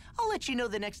case, I'll let you know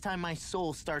the next time my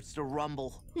soul starts to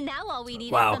rumble. Now all we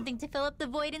need Wow. is something to fill up the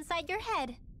void inside your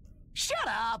head. Shut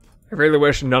up! I really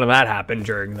wish none of that happened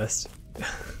during this.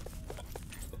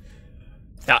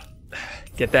 Ah,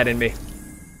 get that in me.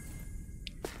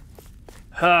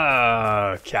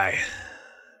 Okay.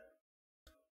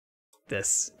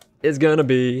 This is gonna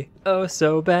be oh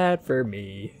so bad for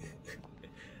me.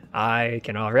 I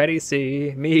can already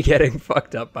see me getting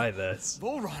fucked up by this.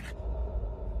 Volron!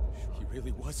 He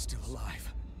really was still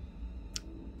alive.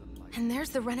 And there's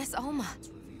the Renis Alma.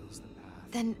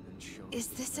 Then, is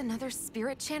this another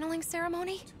spirit channeling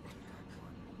ceremony?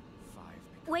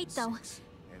 Wait though,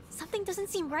 something doesn't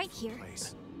seem right here.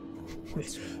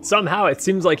 Somehow it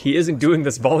seems like he isn't doing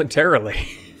this voluntarily.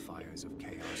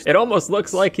 It almost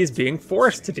looks like he's being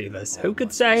forced to do this. Who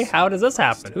could say, how does this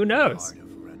happen? Who knows?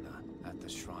 At the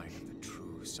shrine of the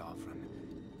true sovereign.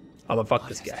 I'm gonna fuck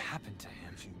this What has guy. happened to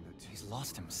him? He's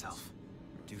lost himself,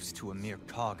 reduced to a mere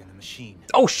cog in a machine.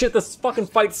 Oh shit, this fucking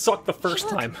fight sucked the first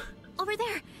Look, time. over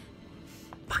there.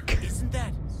 Fuck. Isn't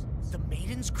that the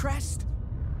Maiden's crest?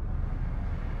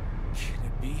 Can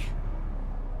it be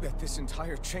that this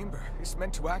entire chamber is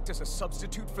meant to act as a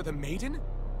substitute for the Maiden?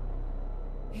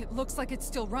 It looks like it's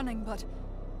still running, but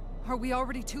are we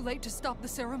already too late to stop the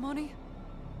ceremony?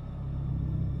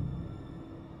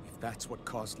 If that's what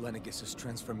caused Lenegis'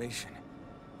 transformation,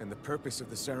 then the purpose of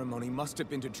the ceremony must have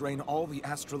been to drain all the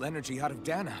astral energy out of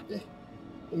Dana.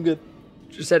 I'm good.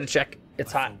 Just had to check.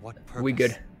 It's But hot. for what We purpose?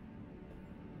 good.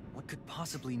 What could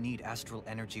possibly need astral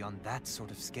energy on that sort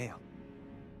of scale?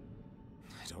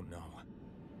 I don't know.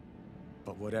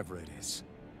 But whatever it is,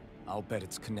 I'll bet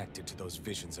it's connected to those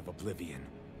visions of oblivion.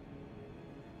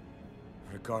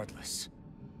 Regardless,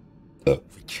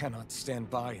 we cannot stand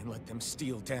by and let them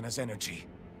steal Dana's energy.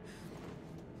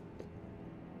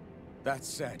 That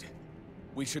said,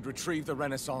 we should retrieve the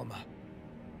Renaissance.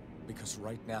 Because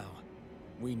right now,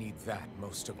 we need that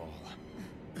most of all.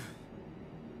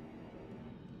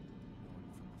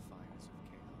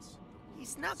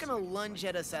 He's not gonna lunge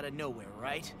at us out of nowhere,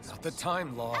 right? Not the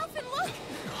time, Law. Alvin, look!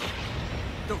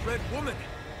 The Red Woman!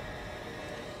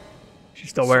 She's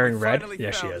still So wearing we red? finally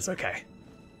Yeah, she found is. her. Okay.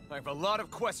 I have a lot of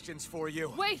questions for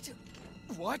you. Wait!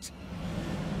 What?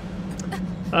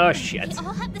 Oh shit. They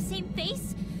all have the same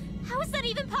face? How is that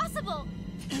even possible?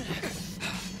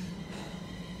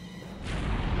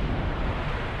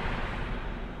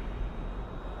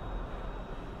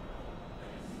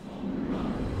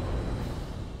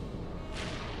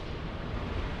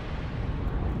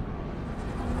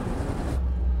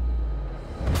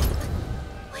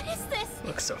 What is this?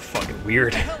 Looks so fucking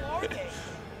weird.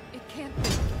 It can't be.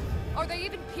 Are they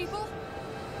even people?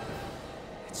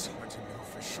 It's hard to know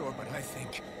for sure, but I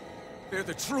think they're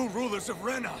the true rulers of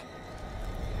Rena.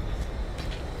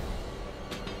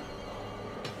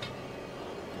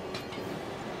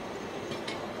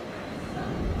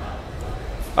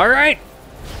 All right.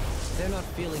 They're not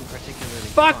feeling particularly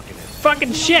Fuck. talkative.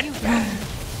 Fucking shit.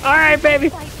 All right, baby.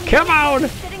 Come on.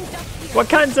 What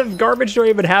kinds of garbage do I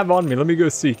even have on me? Let me go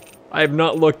see. I have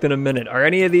not looked in a minute. Are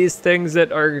any of these things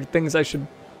that are things I should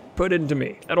put into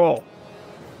me at all?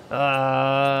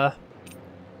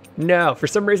 No. For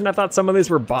some reason, I thought some of these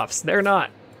were buffs. They're not.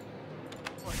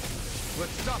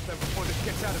 Let's stop them before this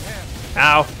gets out of hand.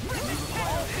 Ow.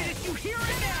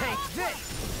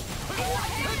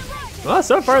 Well,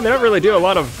 so far they don't really do a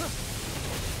lot of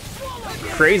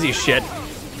crazy shit.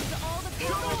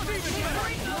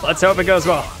 Let's hope it goes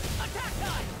well.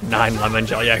 9 lemon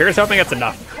gel. Yeah, here's hoping it's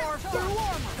enough.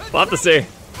 We'll have to see.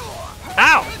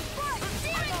 Ow!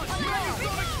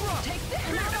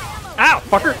 Ow,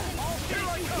 fucker!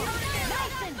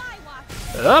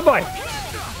 Oh boy!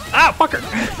 Ow, fucker!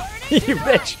 You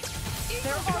bitch!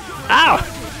 Ow!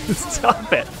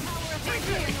 Stop it!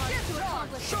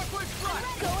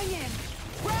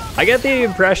 I get the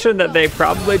impression that they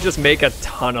probably just make a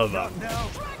ton of them.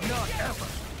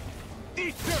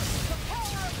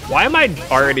 Why am I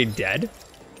already dead?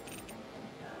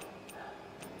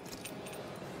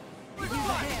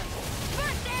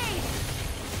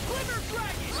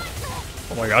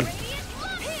 Oh my god.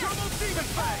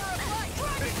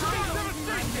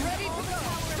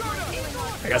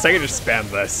 I guess I could just spam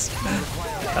this.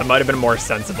 That might have been more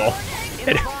sensible.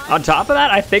 And on top of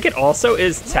that, I think it also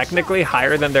is technically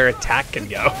higher than their attack can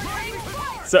go.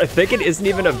 So I think it isn't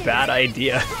even a bad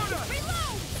idea.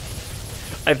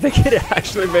 I think it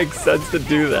actually makes sense to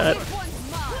do that.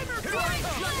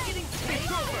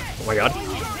 Oh my god.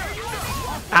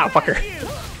 Ow, fucker.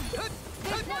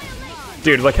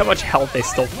 Dude, look how much health they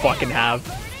still fucking have.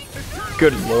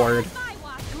 Good lord.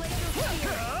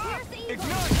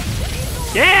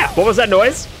 Yeah! What was that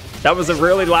noise? That was a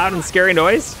really loud and scary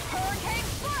noise?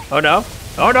 Oh no.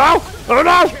 Oh no! Oh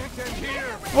no!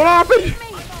 What happened?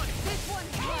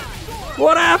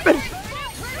 What happened?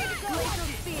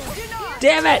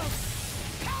 Damn it!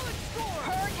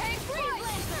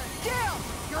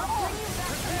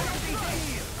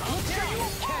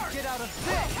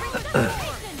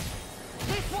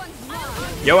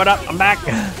 Yo, what up? I'm back.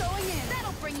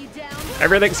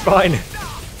 Everything's fine.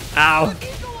 Ow.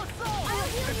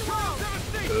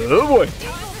 Oh boy.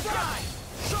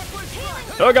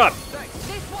 Oh god.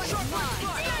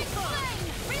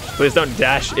 Please don't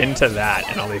dash into that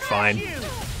and I'll be fine.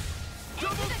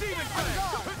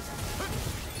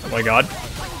 Oh my god.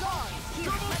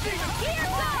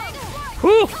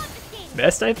 Whew.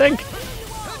 Missed, I think.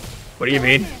 What do you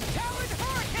mean?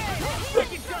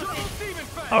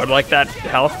 I would like that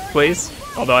health, please.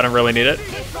 Although I don't really need it.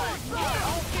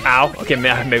 Ow. Okay,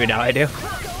 maybe now I do.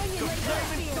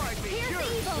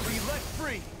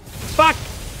 Fuck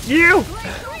you!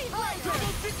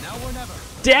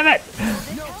 Damn it!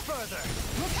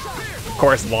 Of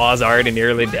course, Law's already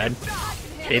nearly dead.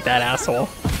 Hate that asshole.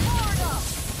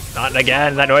 Not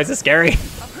again. That noise is scary.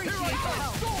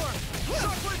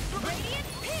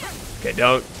 Okay,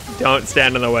 don't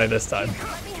stand in the way this time.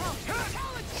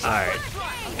 Alright.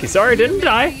 Kisari didn't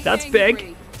die. That's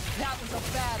big.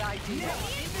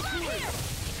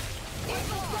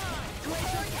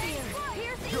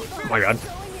 Oh my god.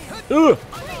 Ooh!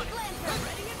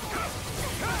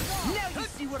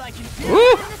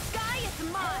 Woo!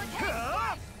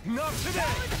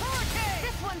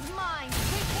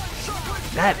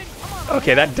 That,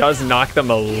 okay, that does knock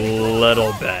them a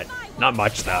little bit. Not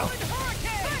much though.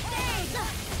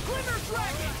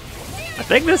 I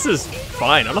think this is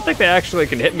fine. I don't think they actually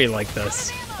can hit me like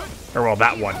this. Or well,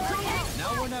 that one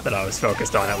that I was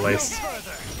focused on at least.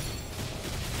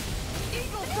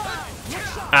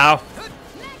 Ow.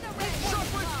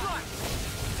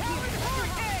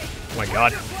 Oh my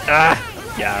god. Ah!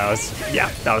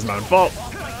 Yeah, that was my own fault.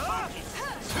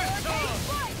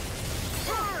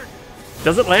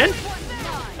 Does it land?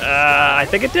 I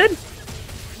think it did.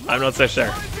 I'm not so sure.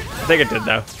 I think it did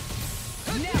though.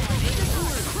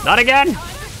 Not again!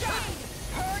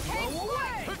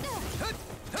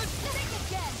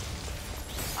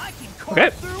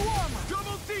 Okay.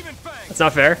 That's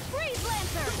not fair.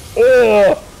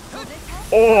 Oh!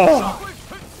 Oh!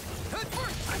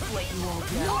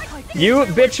 You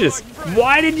bitches!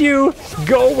 Why did you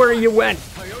go where you went?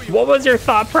 What was your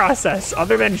thought process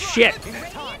other than shit?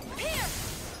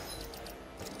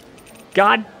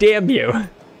 God damn you.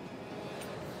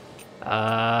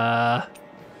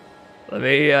 Let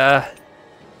me do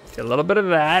a little bit of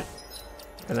that.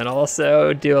 And then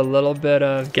also do a little bit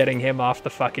of getting him off the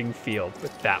fucking field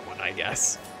with that one, I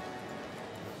guess.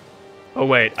 Oh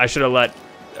wait, I should have let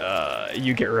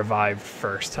you get revived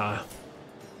first, huh?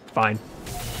 Fine.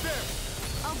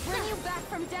 I'll bring you back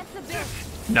from death's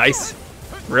abyss. Nice.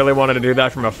 Really wanted to do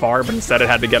that from afar, but instead it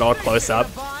had to get all close up.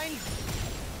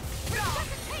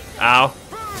 Ow.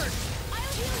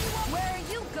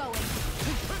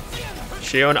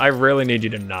 Shion, I really need you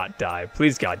to not die.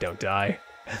 Please, God, don't die.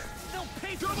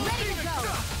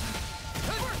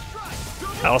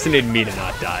 I also need me to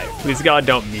not die. Please, God,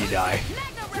 don't me die.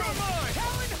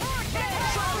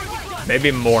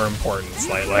 Maybe more important,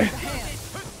 slightly.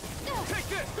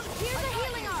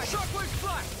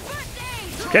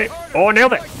 Okay. Oh, I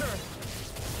nailed it.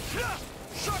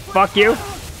 Fuck you.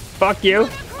 Fuck you.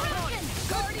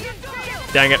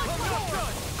 Dang it.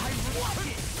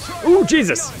 Ooh,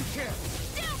 Jesus.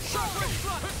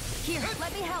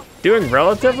 Doing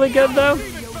relatively good, though.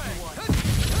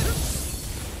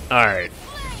 All right.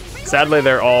 Sadly,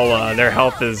 they're all, their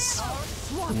health is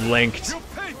linked.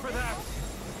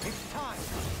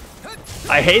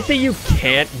 I hate that you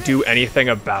can't do anything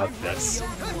about this.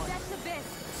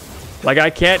 Like, I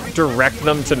can't direct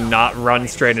them to not run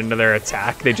straight into their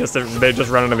attack. They just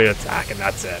run into the attack, and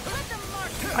that's it.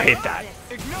 I hate that.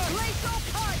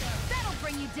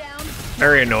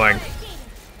 Very annoying.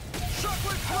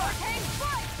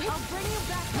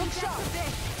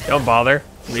 Don't bother.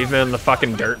 Leave me in the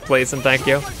fucking dirt, please, and thank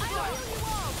you.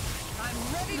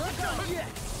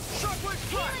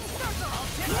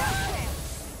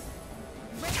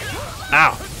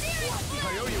 Ow.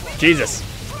 Jesus.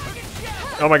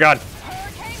 Oh my god.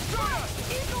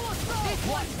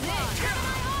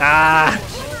 Ah.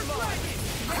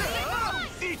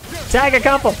 Tag a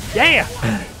couple. Yeah.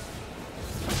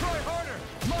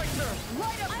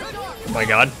 Oh my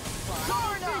god.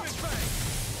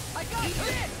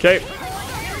 Okay.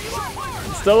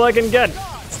 Still looking good.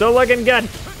 Still looking good.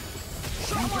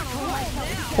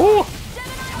 Ooh.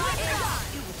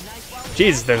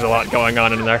 Jesus, there's a lot going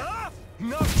on in there.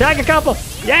 Tag a couple.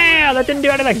 Yeah, that didn't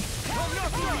do anything.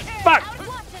 Fuck.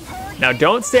 Now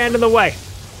don't stand in the way.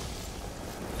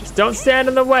 Just don't stand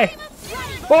in the way.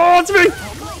 Oh, it's me.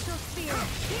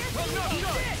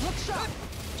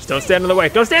 Just don't stand in the way.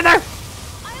 Don't stand there.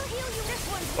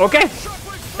 Okay.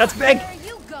 That's big.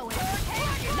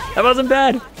 That wasn't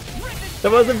bad.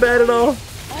 That wasn't bad at all.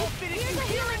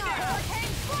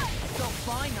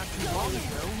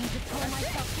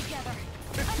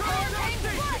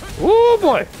 Oh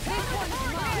boy.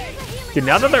 Dude,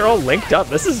 now that they're all linked up,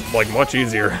 this is like much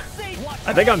easier.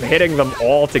 I think I'm hitting them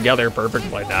all together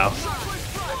perfectly now.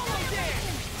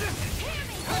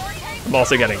 I'm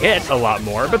also getting hit a lot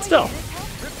more, but still.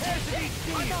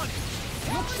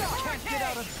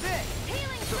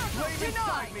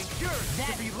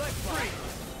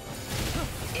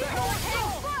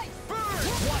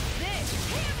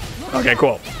 Okay,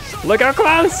 cool. Look how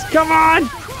close! Come on!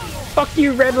 Fuck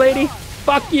you, red lady!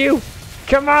 Fuck you!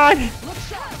 Come on!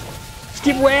 Just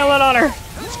keep wailing on her!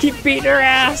 Just keep beating her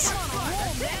ass!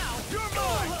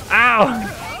 Ow!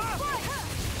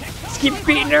 Just keep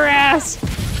beating her ass!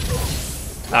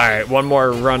 Alright, one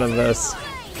more run of this.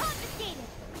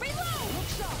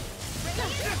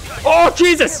 Oh,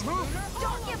 Jesus!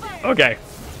 Okay.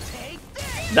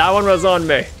 That one was on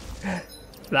me.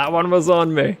 That one was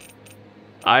on me.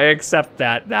 I accept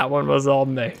that. That one was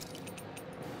on me.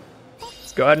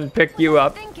 Let's go ahead and pick you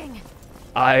up.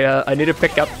 I need to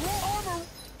pick up.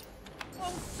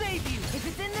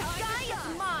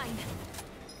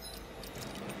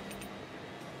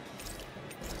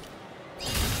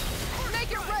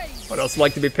 What else would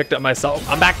like to be picked up myself?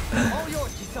 I'm back.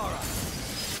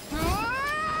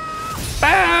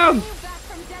 Bam!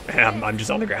 I'm just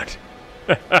on the ground.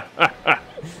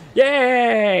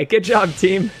 Yay! Good job,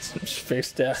 team.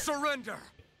 Face death. Surrender!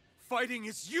 Fighting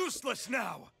is useless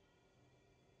now!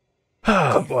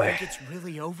 Oh boy. It's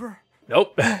really over?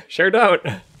 Nope, sure don't.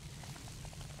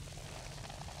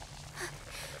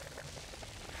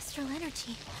 Astral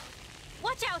energy.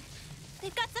 Watch out!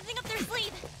 They've got something up their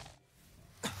sleeve.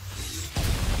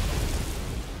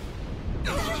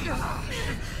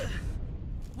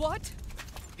 What?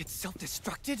 It's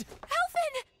self-destructed?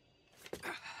 Alphen!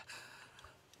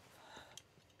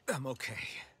 I'm okay.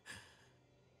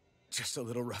 Just a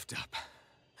little roughed up.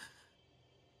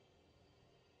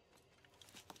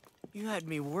 You had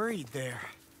me worried there.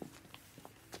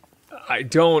 I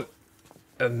don't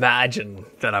imagine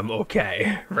that I'm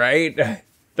okay, right?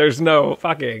 There's no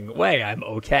fucking way I'm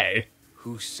okay.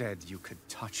 Who said you could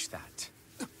touch that?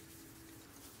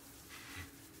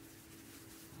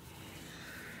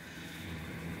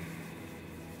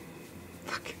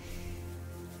 Fuck.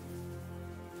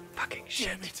 Fucking shit.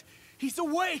 Damn it! He's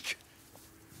awake!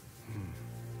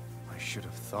 I should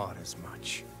have thought as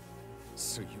much.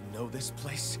 So you know this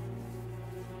place?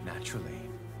 Naturally,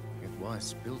 it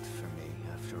was built for me,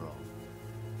 after all.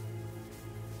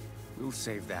 We'll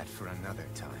save that for another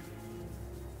time.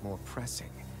 More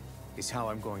pressing is how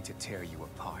I'm going to tear you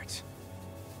apart.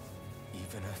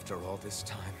 Even after all this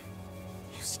time,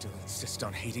 you still insist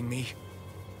on hating me?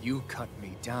 You cut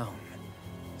me down.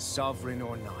 Sovereign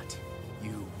or not,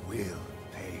 you will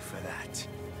pay for that.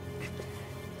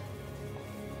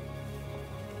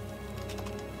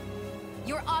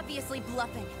 You're obviously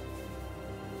bluffing.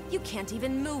 You can't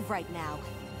even move right now.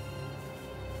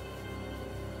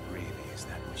 Really, is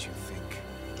that what you think?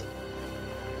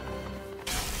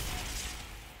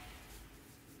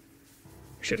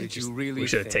 Did you really we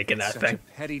should have think taken that such thing.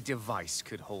 a petty device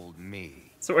could hold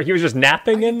me? So he was just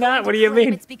napping in that? What do you Claim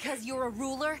mean? It's because you're a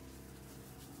ruler?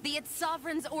 Be it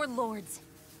sovereigns or lords.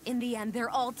 In the end, they're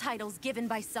all titles given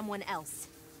by someone else.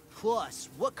 Plus,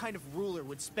 what kind of ruler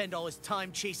would spend all his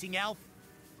time chasing Alf,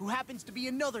 who happens to be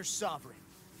another sovereign?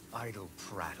 Idle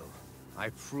prattle. I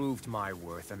proved my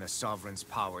worth and the Sovereign's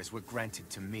powers were granted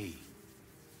to me.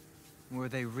 Were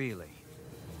they really?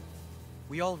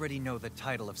 We already know the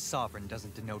title of Sovereign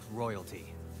doesn't denote royalty.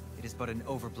 It is but an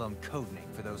overblown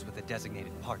codename for those with a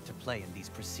designated part to play in these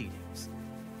proceedings.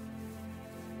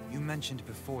 You mentioned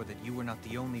before that you were not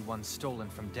the only one stolen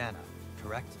from Dana,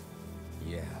 correct?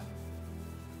 Yeah.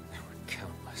 There were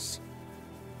countless.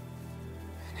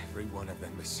 And every one of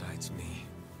them besides me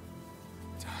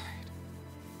died.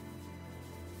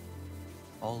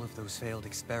 All of those failed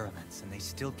experiments, and they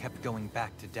still kept going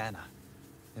back to Dana.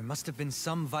 There must have been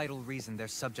some vital reason their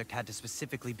subject had to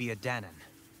specifically be a Danan.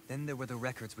 Then there were the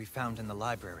records we found in the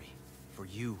library, for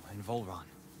you and Volron.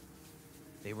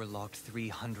 They were logged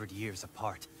 300 years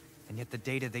apart, and yet the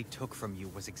data they took from you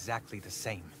was exactly the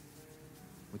same.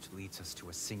 Which leads us to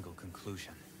a single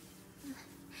conclusion.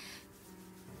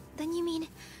 Then you mean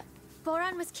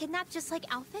Voron was kidnapped just like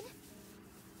Alphen?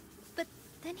 But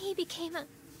then he became a...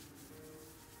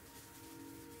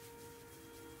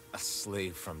 A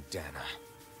slave from Dana.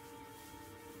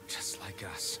 Just like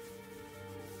us.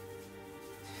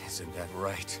 Isn't that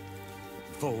right,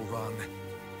 Volron?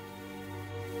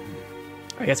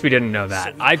 I guess we didn't know that.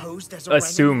 So he I posed as a Renan who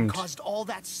assumed. caused all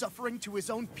that suffering to his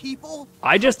own people?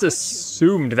 I just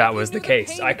assumed that was the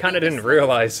case. I kind of didn't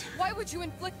realize Why would you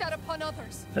inflict that upon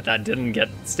others? that that didn't get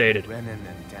stated. Renan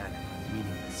and Dana are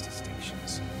meaningless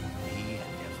distinctions. Me and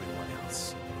everyone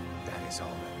else. That is all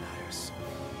that matters.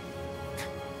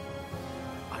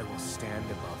 I will stand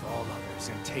above all others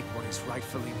and take what is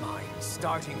rightfully mine,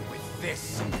 starting with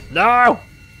this. No!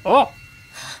 Oh!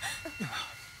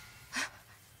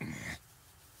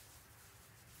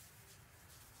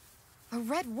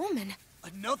 red woman.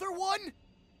 Another one?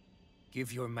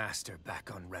 Give your master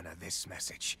back on Rena this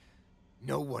message.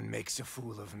 No one makes a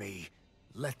fool of me.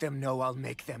 Let them know I'll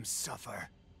make them suffer.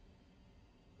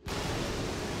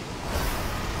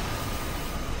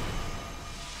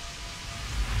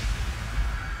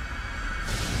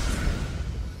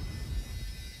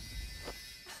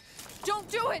 Don't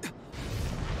do it!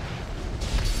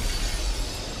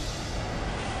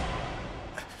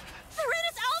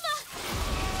 Serenus Alma!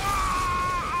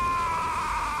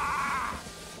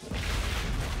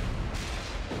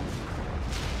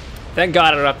 Thank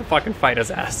God I don't have to fucking fight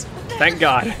his ass. Thank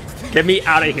God. Get me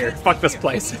out of here. Fuck this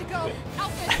place.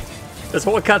 This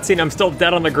whole cutscene, I'm still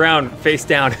dead on the ground, face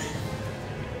down.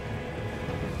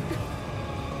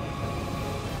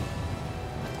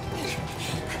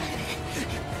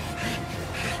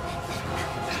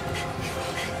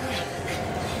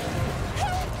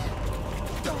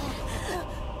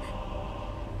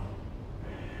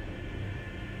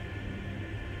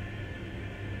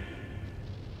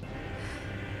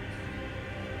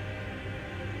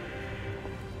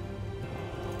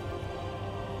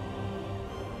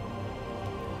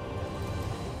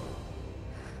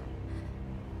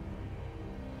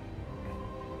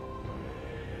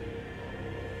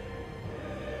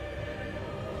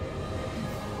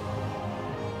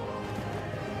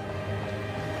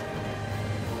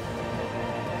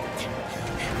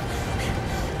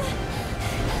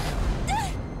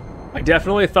 I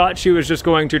definitely thought she was just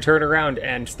going to turn around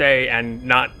and stay and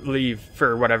not leave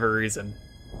for whatever reason.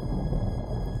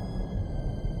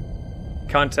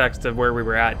 Context of where we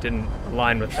were at didn't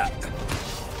align with that.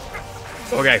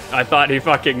 Okay, I thought he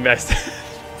fucking missed.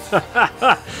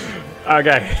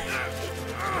 Okay.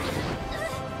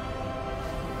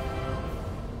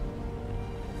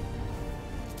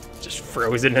 Just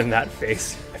frozen in that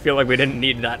face. I feel like we didn't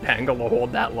need that angle to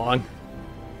hold that long.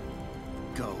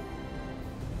 Go.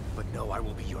 But know I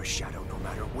will be your shadow no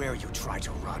matter where you try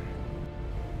to run.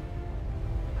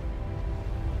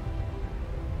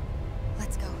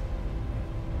 Let's go.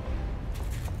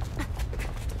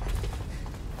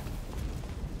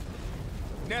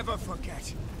 Never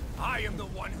forget, I am the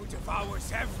one who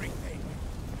devours everything.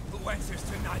 Who answers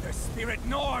to neither spirit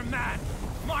nor man.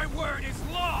 My word is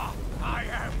law. I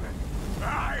am.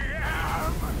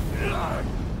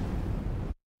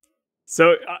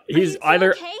 So he's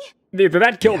either okay? either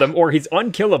that killed him or he's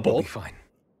unkillable. We'll be fine.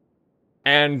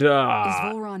 And Is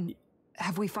Volron...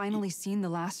 Have we finally seen the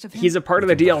last of him? he's a part of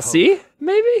the DLC,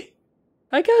 maybe?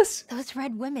 I guess. Those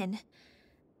red women.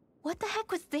 What the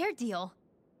heck was their deal?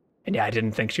 And yeah, I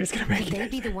didn't think she was gonna make Could they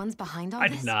it. be the ones behind all I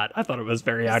this? did not. I thought it was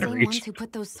very The out of same reach. ones who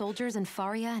put those soldiers and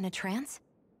Faria in a trance?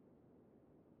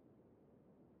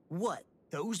 What?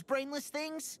 Those brainless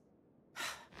things?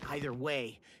 Either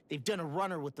way, they've done a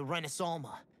runner with the Renaissance.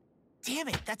 Damn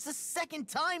it, that's the second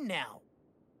time now!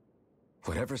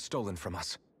 Whatever's stolen from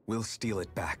us, we'll steal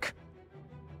it back.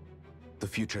 The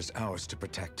future's ours to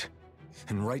protect.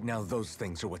 And right now, those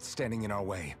things are what's standing in our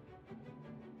way.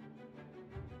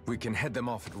 We can head them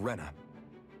off at Rena.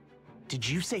 Did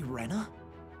you say Rena?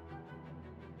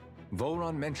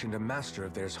 Volron mentioned a master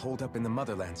of theirs holed up in the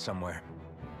motherland somewhere.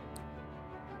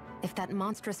 If that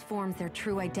monstrous form's their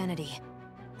true identity,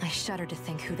 I shudder to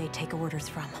think who they take orders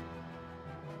from.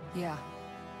 Yeah.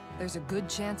 There's a good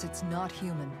chance it's not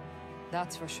human.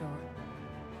 That's for sure.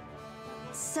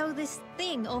 So this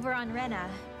thing over on Rena,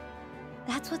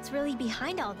 that's what's really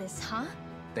behind all this, huh?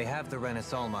 They have the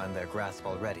Renaissance in their grasp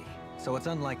already, so it's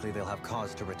unlikely they'll have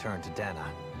cause to return to Dana.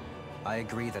 I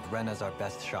agree that Rena's our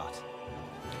best shot.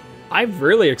 I've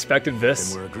really expected Then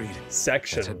this we're agreed.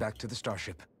 section Let's head back to the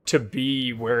starship. to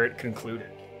be where it concluded.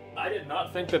 I did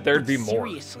not think that there'd be more.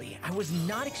 Seriously, I was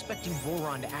not expecting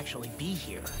Volron to actually be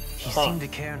here. He seemed to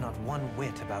care not one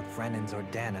whit about Renans or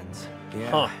Danans.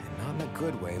 Yeah, and not in a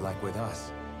good way like with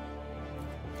us.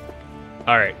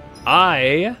 All right,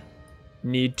 I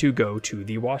need to go to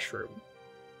the washroom.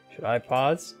 Should I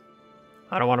pause?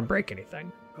 I don't want to break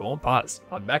anything. I won't pause.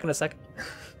 I'll be back in a second.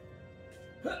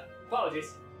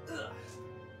 Apologies.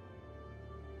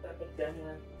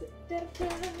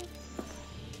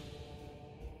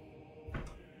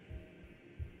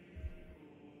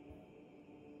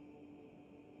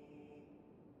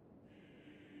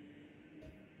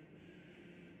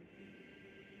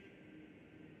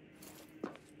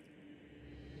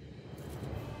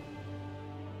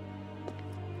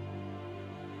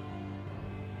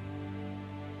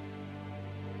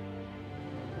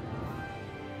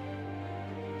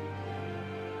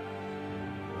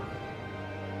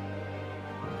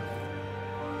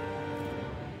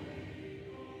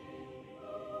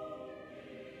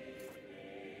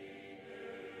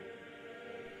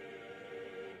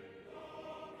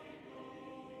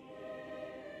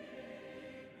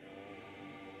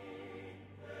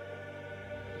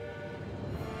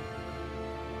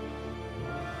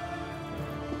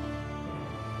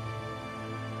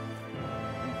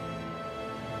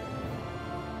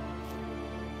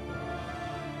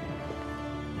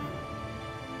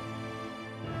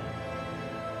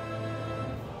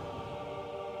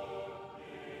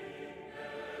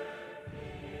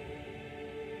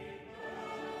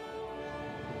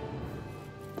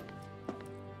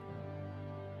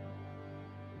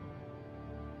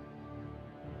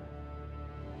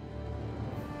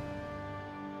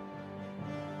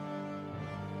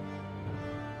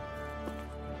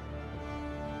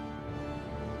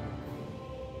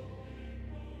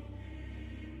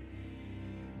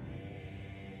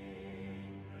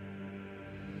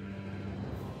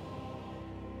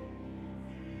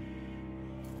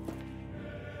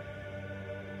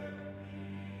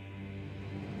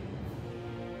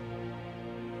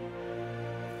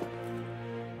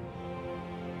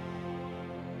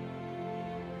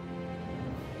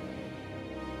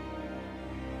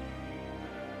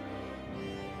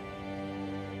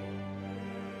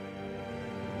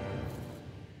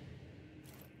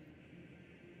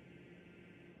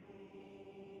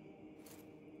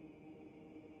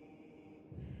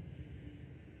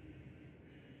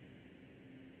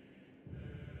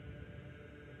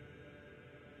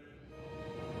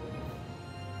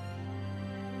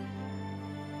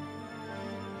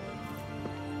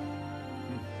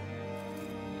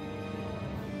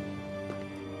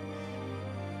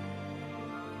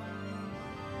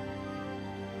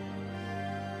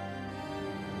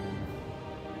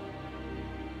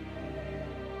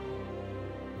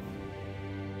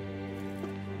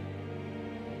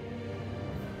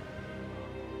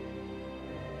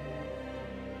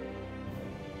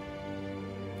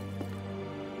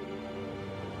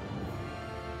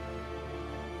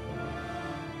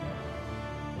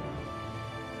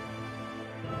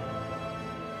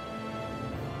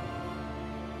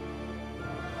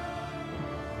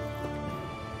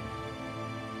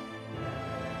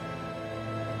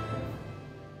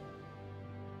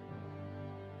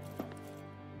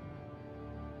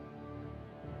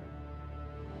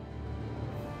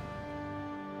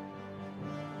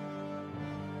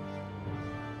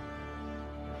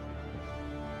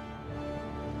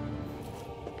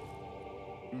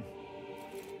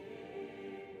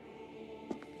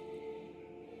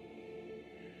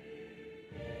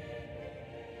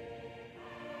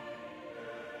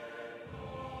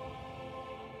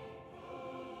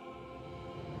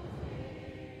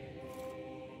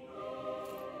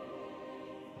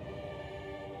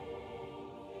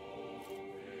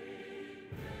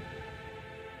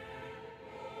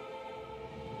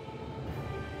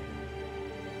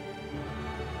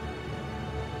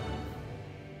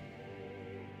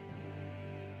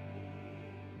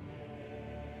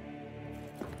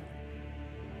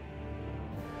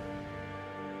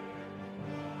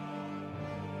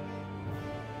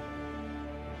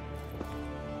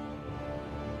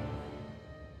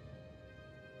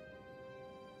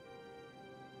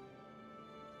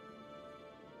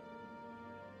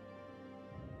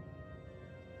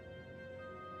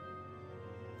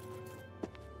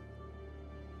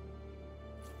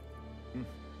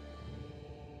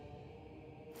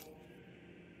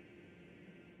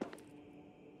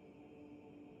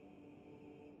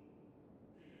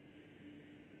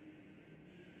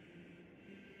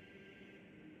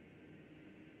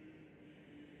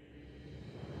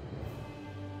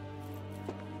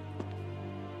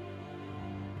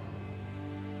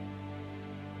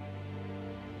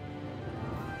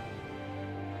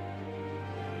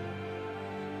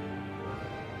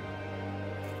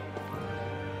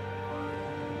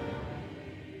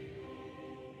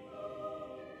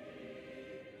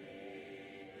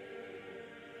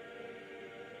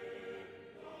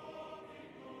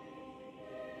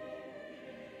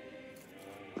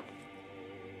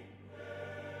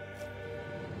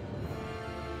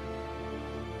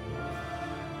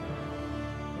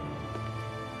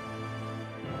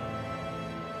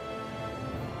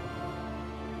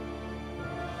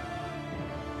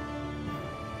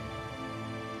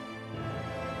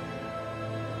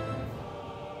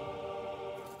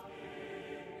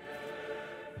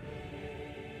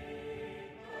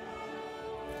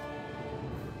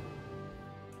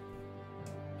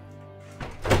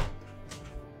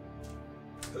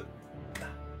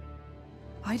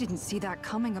 I didn't see that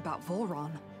coming about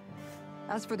Volron.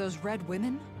 As for those red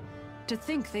women, to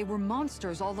think they were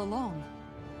monsters all along.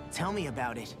 Tell me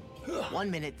about it.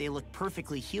 One minute they look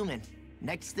perfectly human.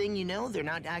 Next thing you know, they're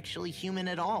not actually human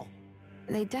at all.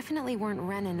 They definitely weren't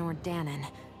Renan or Danon.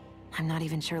 I'm not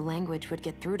even sure language would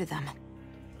get through to them.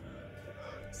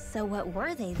 So what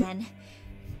were they then?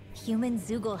 Human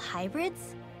Zoogle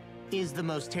hybrids? Is the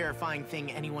most terrifying thing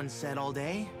anyone said all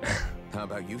day. How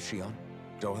about you, Shion?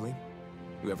 Doily?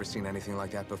 You ever seen anything like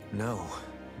that before? No,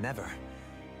 never.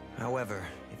 However,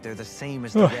 if they're the same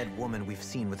as the red woman we've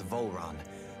seen with Volron,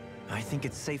 I think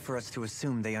it's safe for us to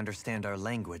assume they understand our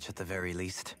language at the very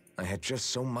least. I had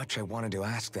just so much I wanted to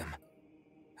ask them.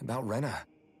 About Rena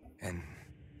and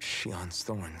Shion's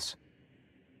thorns.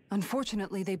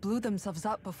 Unfortunately, they blew themselves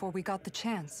up before we got the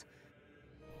chance.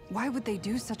 Why would they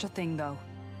do such a thing, though?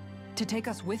 To take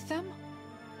us with them?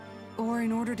 Or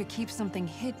in order to keep something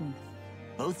hidden?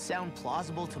 Both sound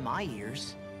plausible to my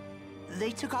ears. They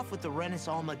took off with the Renis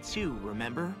Alma too,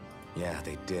 remember? Yeah,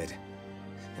 they did.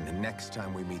 And the next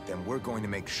time we meet them, we're going to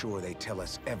make sure they tell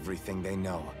us everything they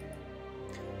know.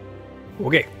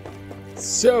 Okay,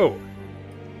 so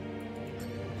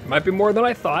might be more than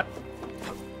I thought.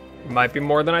 Might be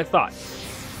more than I thought.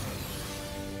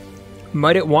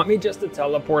 Might it want me just to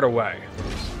teleport away?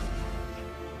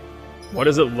 What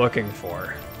is it looking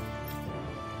for?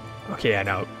 Okay, I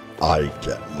know. I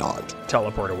cannot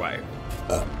Teleport away.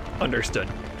 Understood.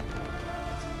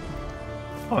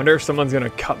 I wonder if someone's gonna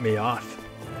cut me off.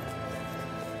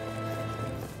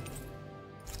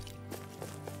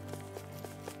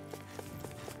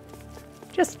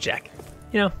 Just check.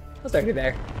 You know, let's already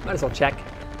there. Might as well check.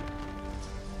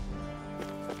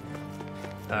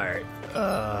 Alright.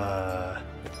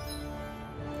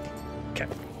 Okay.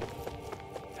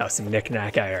 That was some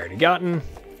knick-knack I already gotten.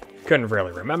 Couldn't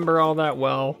really remember all that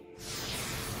well.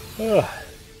 Ugh.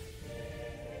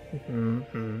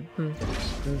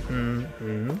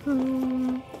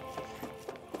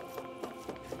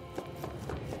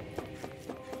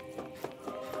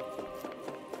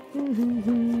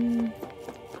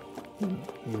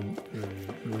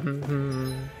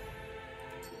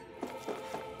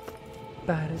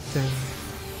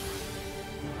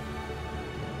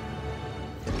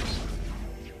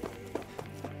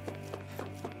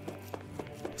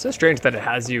 So strange that it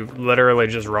has you literally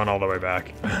just run all the way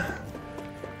back.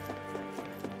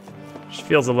 Just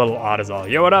feels a little odd as all.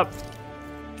 Yo, what up?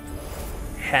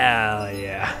 Hell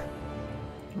yeah.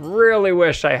 Really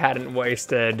wish I hadn't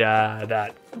wasted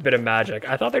that bit of magic.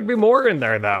 I thought there'd be more in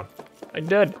there though. I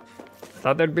did. I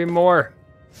thought there'd be more.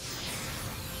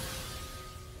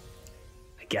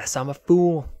 I guess I'm a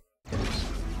fool.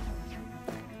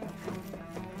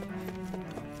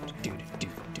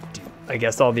 I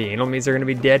guess all the enemies are gonna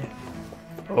be dead.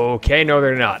 Okay, no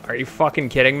they're not. Are you fucking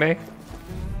kidding me?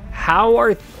 How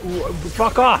are...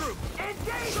 Fuck off!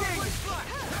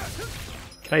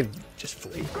 Can I just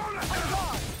flee?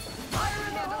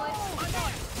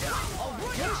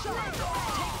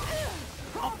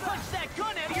 I'll punch that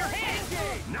gun out of your hand!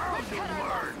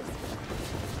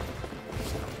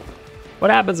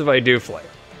 What happens if I do flee?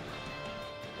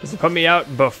 Does it put me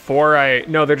out before I...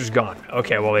 No, they're just gone.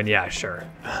 Okay, well then yeah, sure.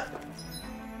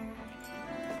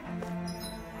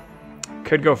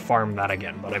 Could go farm that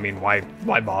again, but I mean, why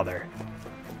bother?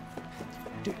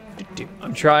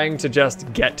 I'm trying to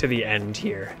just get to the end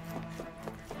here.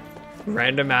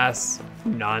 Random ass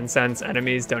nonsense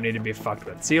enemies don't need to be fucked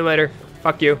with. See you later.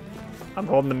 Fuck you. I'm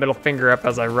holding the middle finger up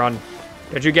as I run.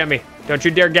 Don't you get me. Don't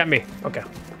you dare get me. Okay.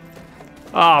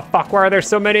 Oh, fuck, why are there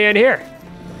so many in here?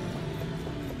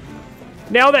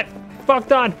 Nailed it.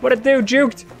 Fucked on. What'd it do?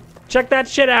 Juked. Check that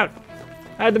shit out.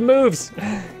 I had the moves.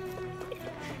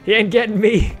 He ain't getting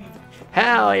me.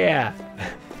 Hell yeah.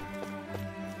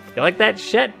 You like that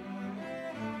shit?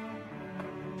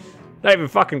 Not even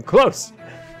fucking close.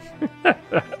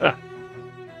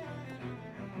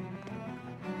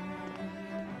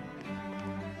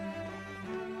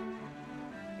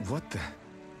 What the?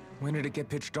 When did it get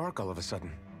pitch dark all of a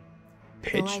sudden?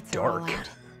 The lights are all out.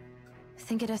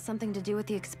 Think it has something to do with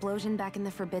the explosion back in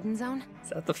the Forbidden Zone? Is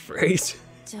that the phrase?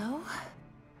 Joe?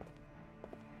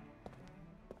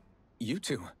 You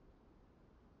two.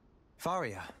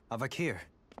 Faria, Avakir.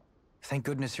 Thank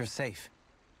goodness you're safe.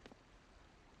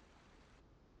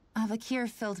 Avakir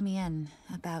filled me in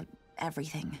about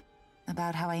everything.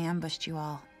 About how I ambushed you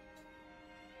all.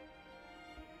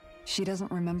 She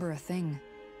doesn't remember a thing,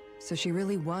 so she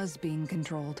really was being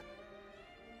controlled.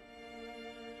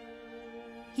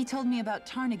 He told me about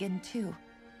Tarnigan, too.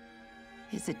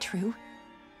 Is it true?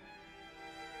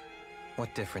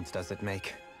 What difference does it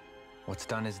make? What's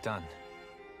done is done.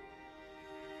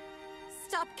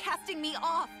 casting me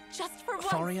off, just for once.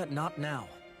 Faria, not now.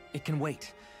 It can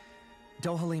wait.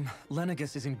 Dohalim,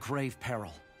 Lenegus is in grave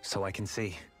peril. So I can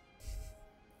see.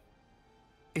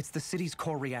 It's the city's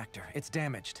core reactor. It's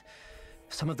damaged.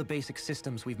 Some of the basic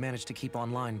systems we've managed to keep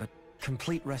online, but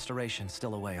complete restoration's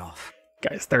still a way off.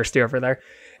 Guy's thirsty over there.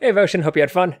 Hey, Votion, hope you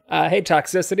had fun. Hey,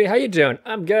 Toxicity, how you doing?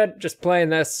 I'm good, just playing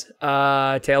this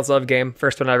Tales of game,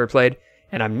 first one I ever played,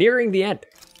 and I'm nearing the end,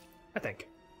 I think.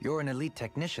 You're an elite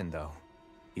technician, though.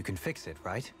 You can fix it,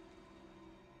 right?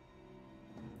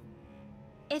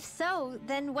 If so,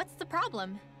 then what's the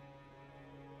problem?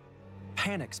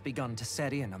 Panic's begun to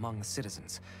set in among the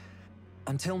citizens.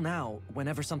 Until now,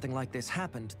 whenever something like this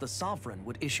happened, the Sovereign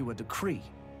would issue a decree.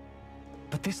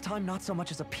 But this time, not so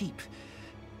much as a peep.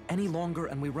 Any longer,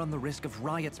 and we run the risk of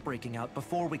riots breaking out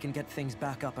before we can get things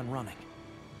back up and running.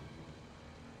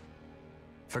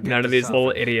 None of these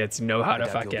little idiots know how to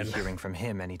fucking... You'll be hearing from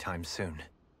him anytime soon.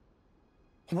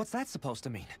 What's that supposed to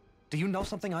mean? Do you know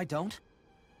something I don't?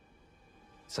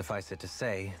 Suffice it to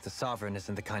say, the Sovereign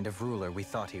isn't the kind of ruler we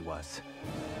thought he was.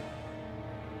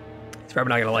 He's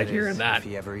probably not gonna like hearing that. If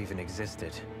he ever even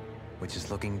existed, which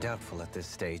is looking doubtful at this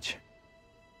stage.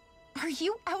 Are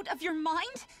you out of your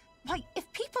mind? Why,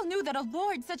 if people knew that a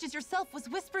lord such as yourself was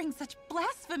whispering such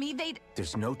blasphemy, they'd...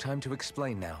 There's no time to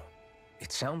explain now.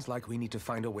 It sounds like we need to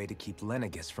find a way to keep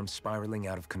Lenegus from spiraling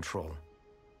out of control.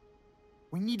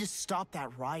 We need to stop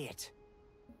that riot.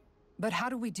 But how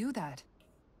do we do that?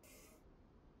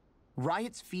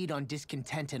 Riots feed on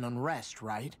discontent and unrest,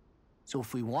 right? So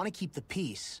if we want to keep the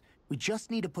peace, we just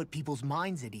need to put people's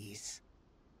minds at ease.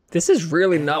 This is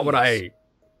really not what I...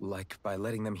 Like by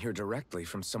letting them hear directly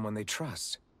from someone they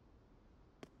trust.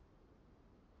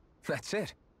 That's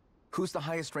it. Who's the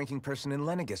highest ranking person in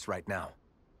Lenegus right now?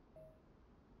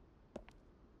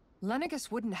 Lenegus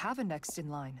wouldn't have a next in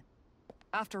line.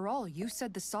 After all, you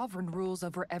said the Sovereign rules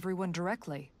over everyone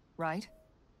directly, right?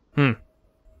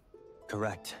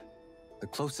 Correct. The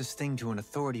closest thing to an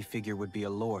authority figure would be a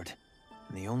lord.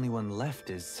 And the only one left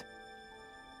is...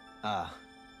 Ah.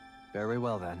 Very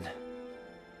well then.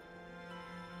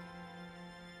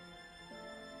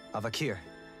 Avakir,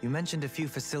 you mentioned a few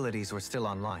facilities were still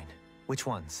online. Which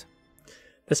ones?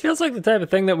 This feels like the type of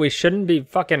thing that we shouldn't be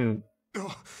fucking...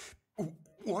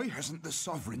 Why hasn't the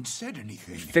Sovereign said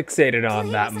anything? Fixated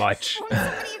on that much. Won't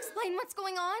somebody explain what's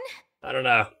going on? I don't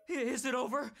know. Is it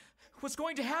over? What's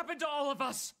going to happen to all of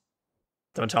us?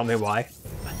 Don't tell me why.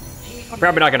 I'm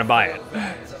probably not gonna buy it.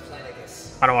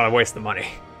 I don't want to waste the money.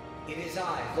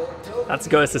 That's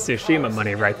Ghost of Tsushima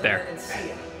money right there.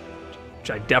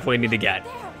 Which I definitely need to get.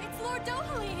 It's Lord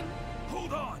Dohalim.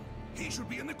 Hold on. He should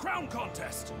be in the crown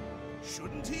contest.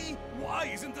 Shouldn't he? Why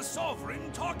isn't the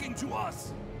Sovereign talking to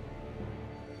us?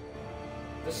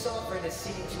 The Sovereign is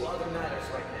seeing to other matters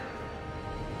right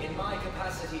now. In my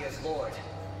capacity as Lord,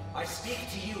 I speak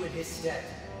to you in his stead.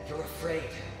 You're afraid.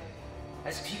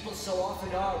 As people so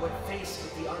often are when faced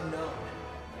with the unknown.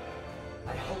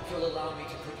 I hope you'll allow me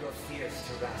to put your fears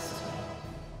to rest.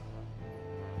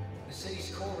 The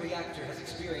city's core reactor has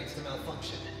experienced a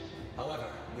malfunction. However,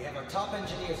 we have our top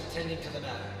engineers attending to the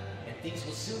matter, and things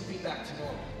will soon be back to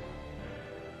normal.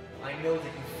 I know that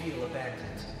you feel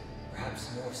abandoned, perhaps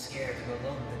more scared and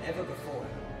alone than ever before.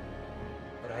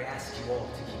 But I ask you all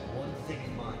to keep one thing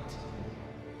in mind.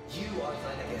 You are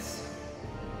Lenegus,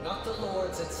 not the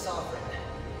Lords and Sovereign.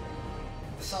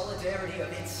 The solidarity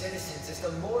of its citizens is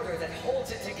the mortar that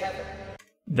holds it together.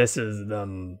 This is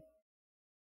them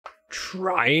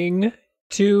trying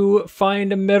to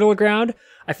find a middle ground.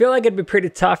 I feel like it'd be pretty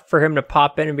tough for him to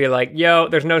pop in and be like, yo,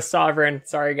 there's no Sovereign.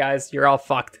 Sorry, guys, you're all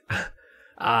fucked.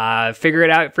 Figure it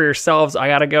out for yourselves. I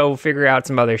gotta go figure out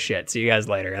some other shit. See you guys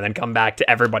later. And then come back to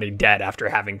everybody dead after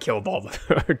having killed all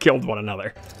the killed one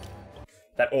another.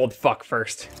 That old fuck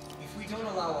first. If we don't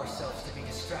allow ourselves to be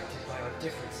distracted by our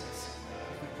differences,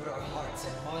 if we put our hearts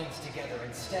and minds together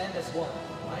and stand as one,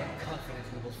 I am confident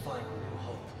we will find new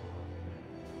hope.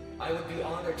 I would be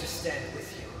honored to stand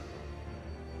with you.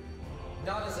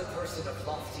 Not as a person of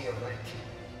loftier rank,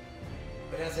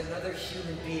 but as another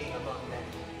human being among men.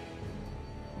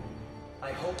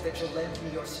 I hope that you'll lend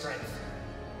me your strength,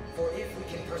 for if we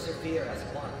can persevere as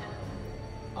one,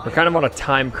 we're kind of on a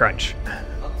time crunch.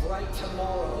 a bright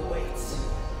tomorrow awaits.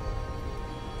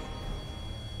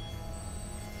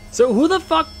 So who the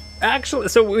fuck actually?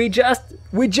 So we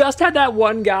just had that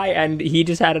one guy, and he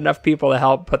just had enough people to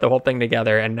help put the whole thing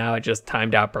together, and now it just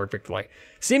timed out perfectly.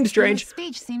 Seems strange. His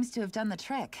speech seems to have done the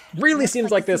trick. Really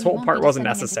seems like the this city whole won't part be wasn't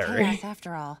descending into necessary. chaos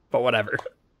after all. But whatever.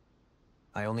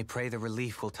 I only pray the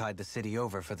relief will tide the city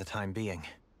over for the time being.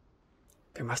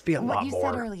 There must be a lot What you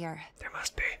more. said earlier. There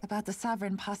must be. About the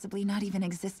Sovereign possibly not even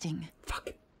existing.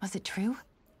 Fuck. Was it true?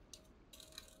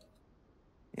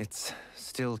 It's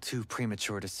still too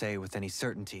premature to say with any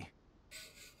certainty,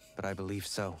 but I believe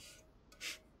so.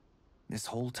 This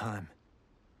whole time,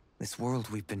 this world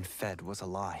we've been fed was a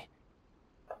lie,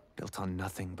 built on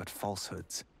nothing but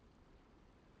falsehoods.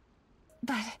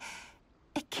 But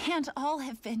it can't all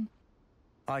have been...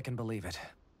 I can believe it.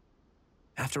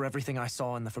 After everything I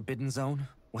saw in the Forbidden Zone,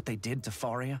 what they did to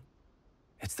Faria,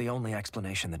 it's the only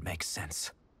explanation that makes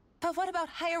sense. But what about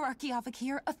hierarchy,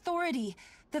 Avakir? Authority?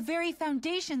 The very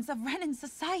foundations of Renan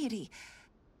society?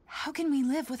 How can we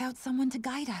live without someone to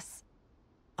guide us?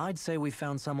 I'd say we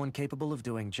found someone capable of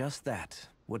doing just that,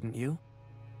 wouldn't you?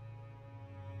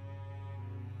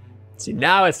 See,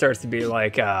 now it starts to be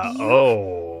like,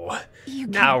 oh,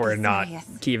 now we're not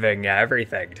giving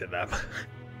everything to them.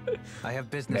 I have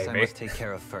business Maybe. I must take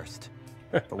care of first.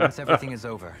 But once everything is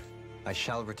over, I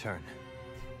shall return.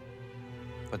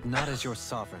 But not as your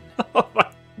sovereign,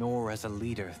 nor as a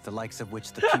leader the likes of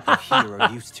which the people here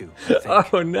are used to, I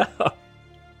think. Oh no.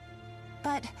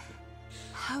 But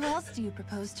how else do you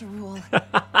propose to rule?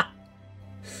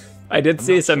 I did I'm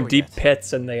see not some sure deep yet.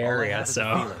 pits in the All I area, have is a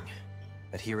so. feeling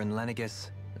that here in Lenegis,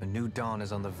 a new dawn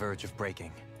is on the verge of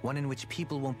breaking. One in which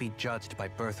people won't be judged by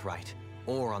birthright,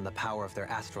 or on the power of their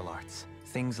astral arts.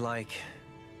 Things like,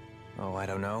 oh, I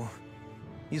don't know,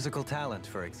 musical talent,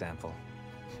 for example.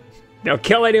 No,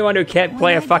 kill anyone who can't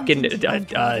play a fucking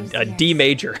D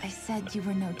major. I said you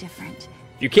were no different.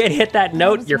 If you can't hit that I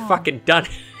note, was you're wrong. fucking done.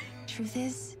 Truth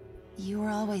is, you were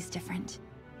always different.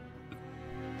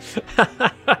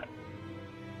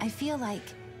 I feel like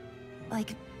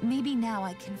maybe now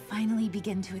I can finally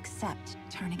begin to accept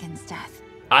Turnigan's death.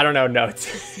 I don't know notes.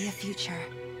 To see a future.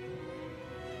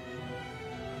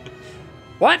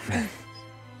 What?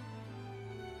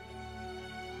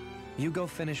 You go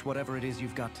finish whatever it is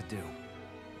you've got to do.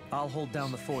 I'll hold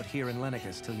down the fort here in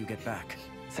Lenegis till you get back.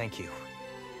 Thank you.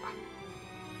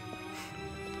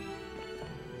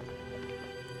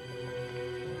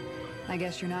 I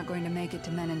guess you're not going to make it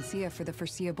to Menancia for the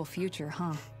foreseeable future,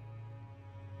 huh?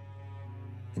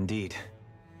 Indeed.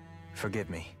 Forgive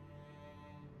me.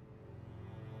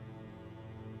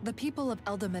 The people of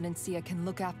Elda Menancia can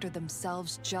look after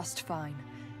themselves just fine.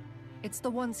 It's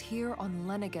the ones here on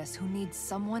Lenegis who need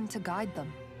someone to guide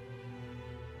them.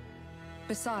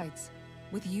 Besides,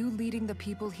 with you leading the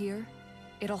people here,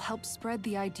 it'll help spread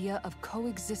the idea of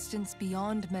coexistence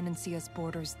beyond Menancia's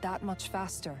borders that much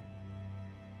faster.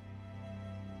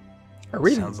 Are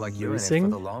we Sounds like you're in it losing? for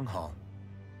the long haul.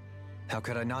 How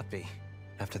could I not be,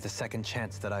 after the second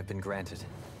chance that I've been granted?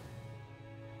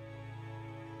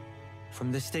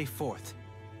 From this day forth,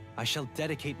 I shall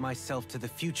dedicate myself to the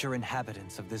future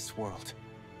inhabitants of this world.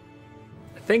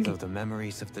 I think. Though the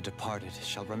memories of the departed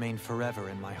shall remain forever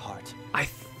in my heart. I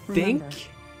think Remember,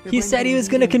 he you're said going he to was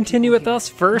be going to leading the continue people with here, us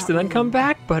first and not then come ruling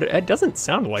back, but it doesn't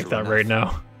sound like True that right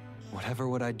enough. now. Whatever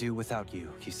would I do without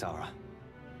you, Kisara?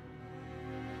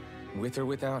 With or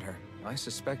without her, I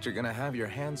suspect you're gonna have your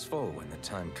hands full when the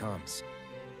time comes.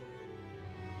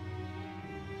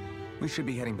 We should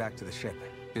be heading back to the ship.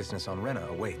 Business on Rena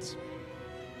awaits.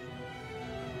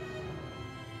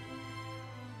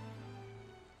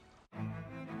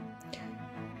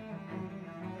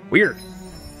 Weird.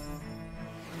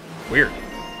 Weird.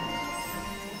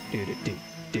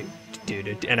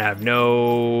 And I have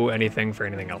no anything for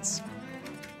anything else.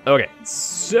 Okay,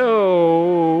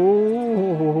 so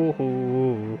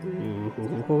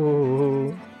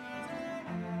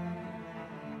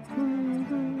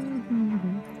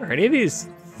are any of these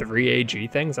 3 AG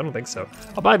things? I don't think so.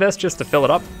 I'll buy this just to fill it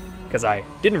up because I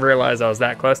didn't realize I was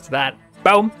that close to that.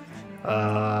 Boom.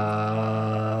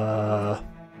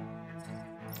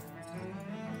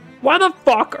 Why the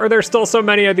fuck are there still so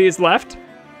many of these left?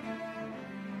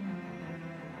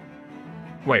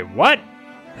 Wait, what?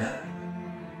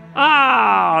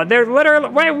 Ah, they're literally,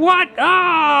 wait, what?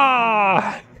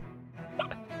 Ah!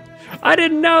 I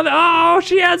didn't know that. Oh,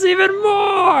 she has even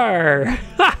more.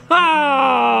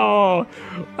 Oh,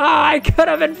 I could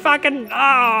have been fucking,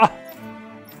 oh.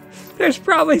 There's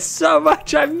probably so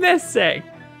much I'm missing.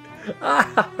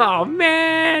 Oh,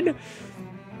 man.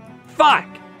 Fuck.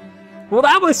 Well,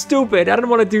 that was stupid. I didn't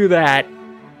want to do that.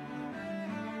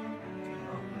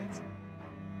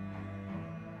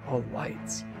 Oh,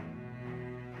 lights.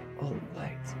 Oh,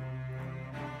 lights.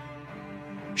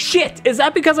 Shit! Is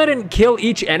that because I didn't kill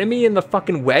each enemy in the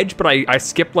fucking wedge, but I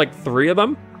skipped like 3 of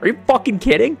them? Are you fucking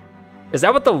kidding? Is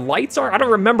that what the lights are? I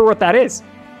don't remember what that is.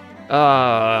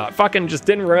 Fucking just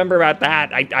didn't remember about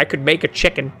that. I could make a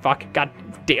chicken. Fuck, god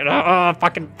damn.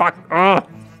 Fucking fuck.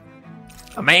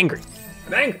 I'm angry.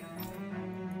 I'm angry.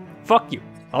 Fuck you.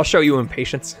 I'll show you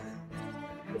impatience.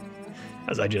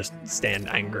 as I just stand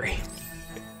angry.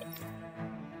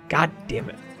 God damn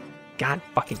it. God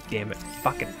fucking damn it.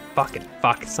 Fuck,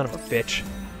 son of a bitch.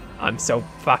 I'm so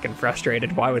fucking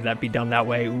frustrated. Why would that be done that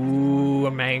way? Ooh,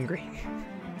 I'm angry.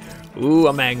 Ooh,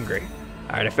 I'm angry.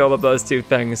 Alright, I filled up those 2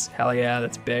 things. Hell yeah,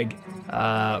 that's big.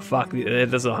 Fuck,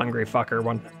 this is a hungry fucker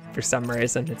one for some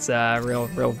reason. It's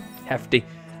real hefty.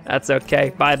 That's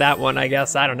okay. Buy that one, I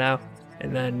guess. I don't know.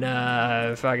 And then,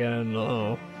 fucking,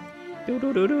 oh.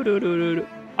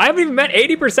 I haven't even met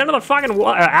 80% of the fucking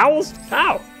owls?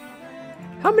 How?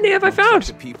 How many have I found?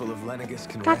 The people of Lenegis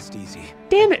can God rest easy.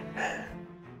 Damn it.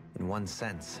 In one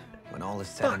sense, when all is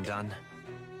said and done,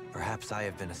 perhaps I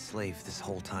have been a slave this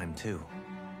whole time too.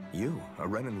 You, a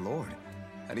Renin lord?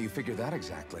 How do you figure that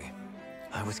exactly?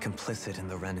 I was complicit in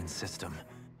the Renin system,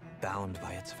 bound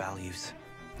by its values,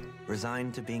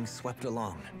 resigned to being swept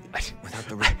along without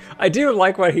the... I do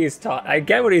like what he's taught. I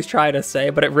get what he's trying to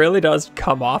say, but it really does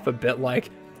come off a bit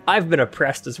like I've been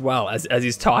oppressed as well, as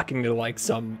he's talking to like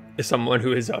someone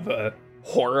who is of a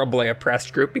horribly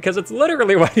oppressed group, because it's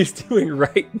literally what he's doing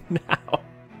right now.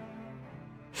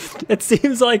 It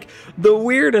seems like the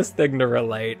weirdest thing to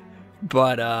relate,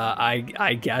 but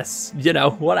I guess, you know,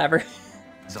 whatever.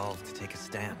 Resolved to take a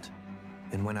stand,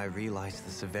 and when I realized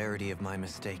the severity of my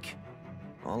mistake,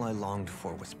 all I longed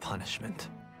for was punishment,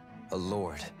 a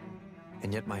lord.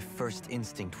 And yet my first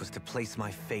instinct was to place my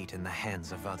fate in the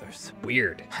hands of others.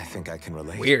 Weird. I think I can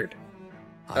relate. Weird.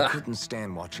 I couldn't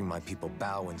stand watching my people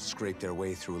bow and scrape their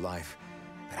way through life,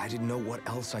 but I didn't know what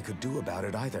else I could do about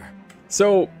it either.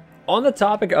 So, on the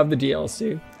topic of the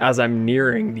DLC, as I'm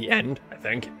nearing the end, I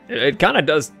think, it kind of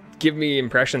does give me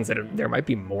impressions that there might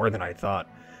be more than I thought.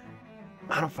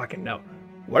 I don't fucking know.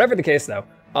 Whatever the case, though,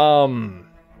 the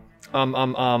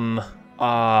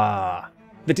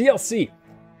DLC.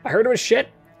 I heard it was shit.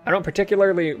 I don't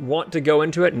particularly want to go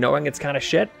into it knowing it's kind of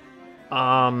shit.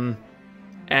 I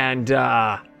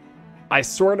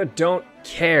sort of don't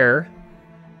care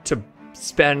to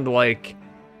spend like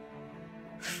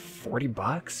 $40,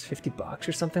 $50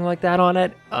 or something like that on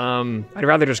it. I'd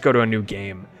rather just go to a new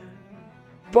game.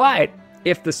 But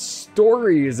if the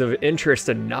story is of interest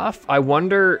enough, I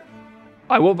wonder,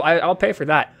 I'll pay for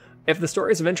that. If the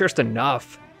story is of interest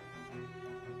enough,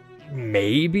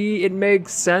 maybe it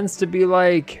makes sense to be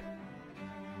like,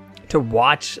 to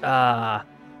watch, hell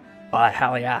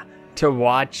yeah, to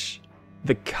watch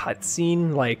the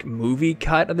cutscene, like movie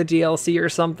cut of the DLC or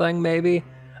something, maybe.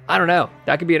 I don't know.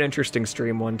 That could be an interesting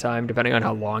stream one time, depending on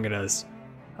how long it is.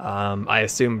 I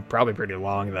assume probably pretty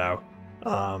long though.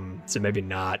 So maybe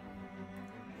not.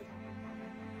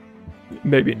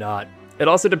 Maybe not. It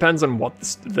also depends on what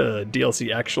the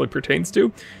DLC actually pertains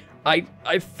to. I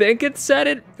think it said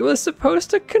it was supposed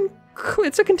to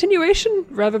it's a continuation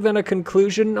rather than a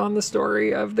conclusion on the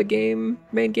story of the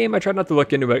main game. I tried not to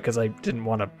look into it because I didn't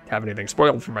want to have anything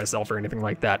spoiled for myself or anything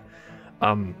like that.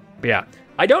 But yeah,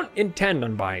 I don't intend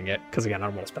on buying it because again, I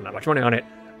don't want to spend that much money on it.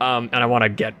 And I want to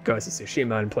get Ghost of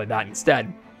Tsushima and play that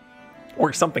instead,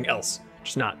 or something else,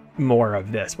 just not more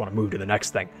of this. Want to move to the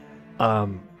next thing.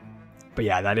 But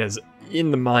yeah, that is in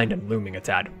the mind and looming a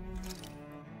tad.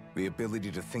 The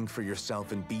ability to think for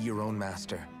yourself and be your own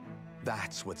master.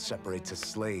 That's what separates a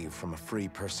slave from a free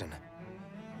person.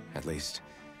 At least,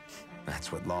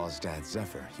 that's what Law's dad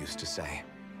Zephyr used to say.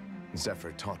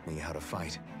 Zephyr taught me how to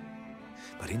fight.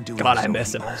 But in doing God, so, I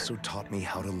miss him. He also taught me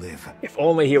how to live. If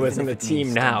only he was in the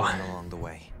team now. Along the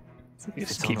way. He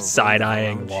just keeps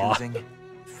side-eyeing Law.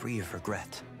 Free of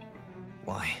regret.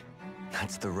 Why?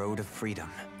 That's the road of freedom.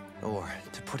 Or,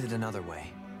 to put it another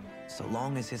way, so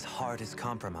long as his heart is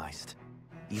compromised,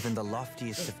 even the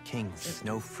loftiest of kings is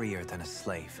no freer than a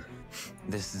slave.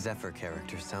 This Zephyr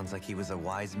character sounds like he was a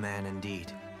wise man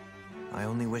indeed. I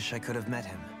only wish I could have met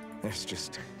him. There's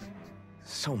just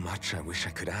so much I wish I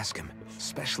could ask him,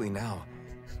 especially now.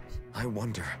 I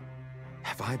wonder,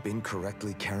 have I been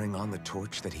correctly carrying on the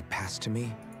torch that he passed to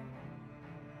me?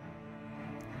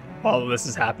 All of this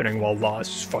is happening while Law is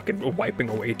just fucking wiping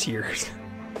away tears.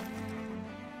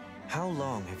 How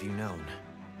long have you known?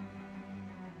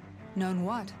 Known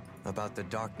what? About the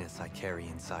darkness I carry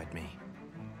inside me.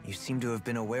 You seem to have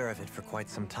been aware of it for quite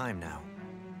some time now.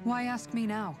 Why ask me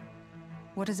now?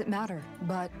 What does it matter?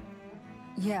 But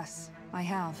yes, I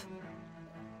have.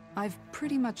 I've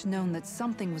pretty much known that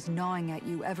something was gnawing at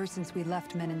you ever since we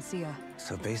left Menancia.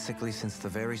 So basically since the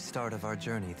very start of our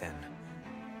journey then.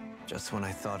 Just when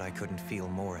I thought I couldn't feel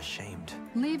more ashamed.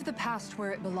 Leave the past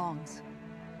where it belongs.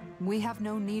 We have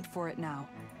no need for it now.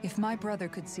 If my brother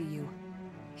could see you,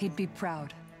 he'd be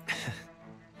proud.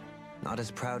 Not as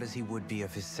proud as he would be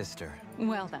of his sister.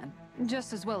 Well then,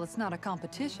 just as well it's not a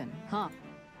competition, huh?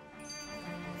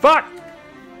 Fuck!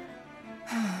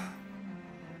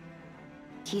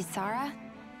 Kisara?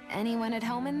 Anyone at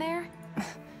home in there?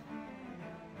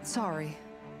 Sorry.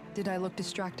 Did I look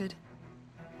distracted?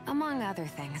 Among other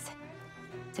things.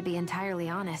 To be entirely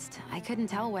honest, I couldn't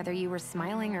tell whether you were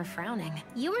smiling or frowning.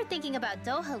 You were thinking about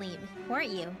Dohalim,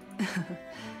 weren't you?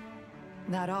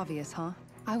 That obvious, huh?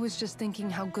 I was just thinking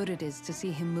how good it is to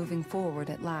see him moving forward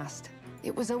at last.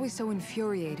 It was always so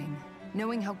infuriating,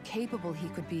 knowing how capable he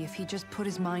could be if he just put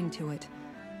his mind to it.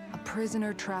 A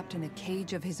prisoner trapped in a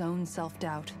cage of his own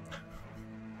self-doubt.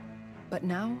 But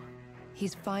now,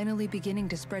 he's finally beginning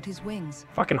to spread his wings.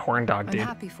 Fucking horn dog, dude. I'm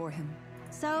happy for him.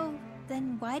 So,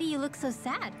 then why do you look so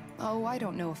sad? Oh, I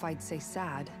don't know if I'd say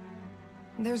sad.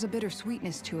 There's a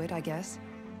bittersweetness to it, I guess.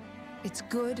 It's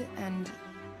good and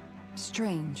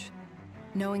strange,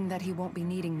 knowing that he won't be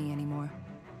needing me anymore.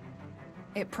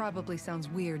 It probably sounds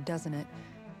weird, doesn't it?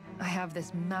 I have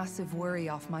this massive worry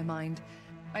off my mind.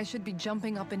 I should be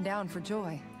jumping up and down for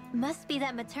joy. Must be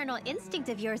that maternal instinct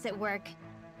of yours at work.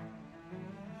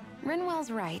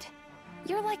 Rinwell's right.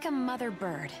 You're like a mother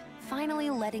bird, finally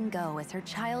letting go as her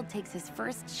child takes his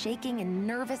first shaking and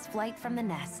nervous flight from the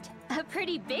nest. A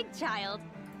pretty big child.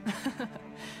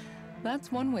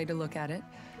 That's one way to look at it.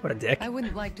 What a dick. I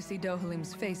wouldn't like to see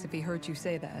Dohalim's face if he heard you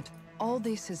say that. All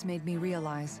this has made me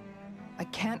realize I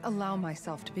can't allow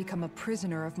myself to become a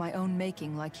prisoner of my own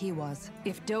making like he was.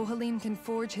 If Dohalim can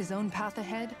forge his own path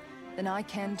ahead, then I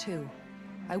can too.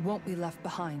 I won't be left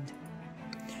behind.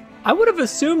 I would have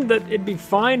assumed that it'd be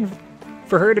fine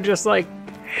for her to just, like,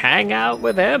 hang out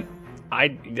with him.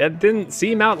 That didn't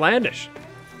seem outlandish.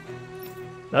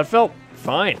 That felt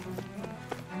fine.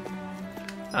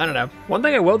 I don't know. One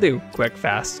thing I will do quick,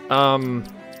 fast.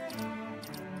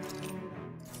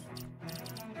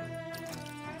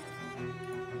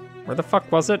 Where the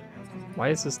fuck was it? Why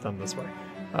is this done this way?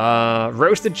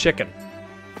 Roasted chicken.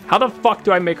 How the fuck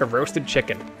do I make a roasted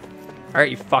chicken? All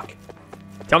right, you fuck.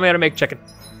 Tell me how to make chicken.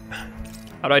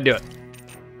 How do I do it?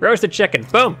 Roasted chicken.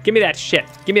 Boom. Give me that shit.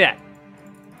 Give me that.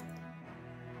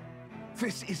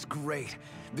 This is great.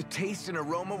 The taste and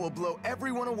aroma will blow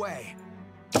everyone away.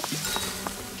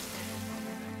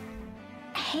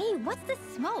 Hey, what's the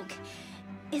smoke?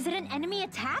 Is it an enemy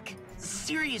attack?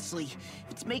 Seriously,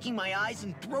 it's making my eyes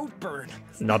and throat burn.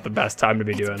 It's not the best time to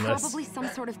be doing this. It's probably some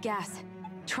sort of gas.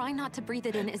 Try not to breathe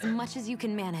it in as much as you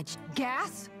can manage.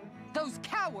 Gas? Those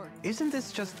cowards! Isn't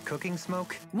this just cooking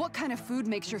smoke? What kind of food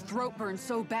makes your throat burn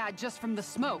so bad just from the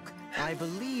smoke? I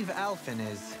believe Alphen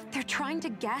is. They're trying to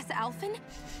gas Alphen?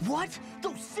 What?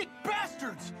 Those sick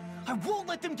bastards! I won't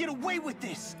let them get away with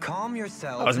this! Calm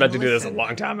yourself. I was meant to do this a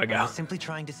long time ago. I was simply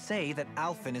trying to say that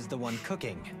Alphen is the one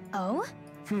cooking. Oh?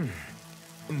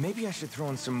 Maybe I should throw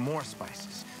in some more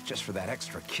spices, just for that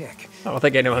extra kick. I don't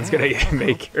think anyone's gonna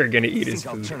make or gonna eat his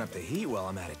I'll food. turn up the heat while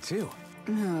I'm at it too.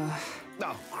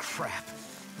 Oh crap!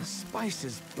 The spice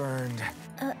is burned.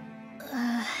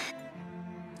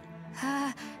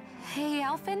 Hey,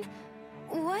 Alphen?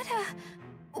 What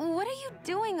are you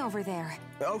doing over there?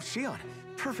 Oh, Shion,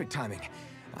 perfect timing.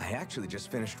 I actually just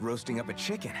finished roasting up a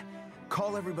chicken.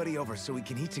 Call everybody over so we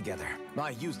can eat together.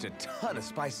 I used a ton of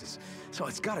spices, so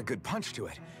it's got a good punch to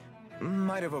it.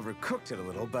 Might have overcooked it a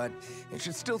little, but it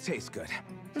should still taste good.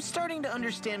 I'm starting to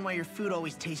understand why your food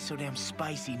always tastes so damn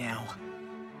spicy now.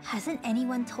 Hasn't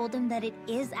anyone told him that it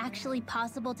is actually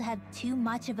possible to have too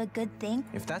much of a good thing?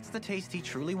 If that's the taste he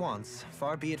truly wants,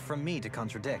 far be it from me to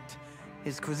contradict.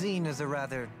 His cuisine is a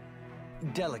rather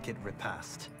delicate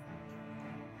repast.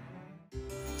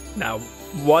 Now,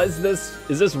 is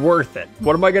this worth it?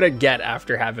 What am I gonna get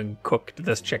after having cooked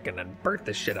this chicken and burnt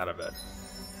the shit out of it?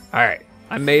 All right,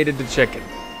 I made it to chicken.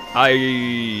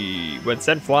 When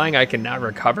sent flying, I can now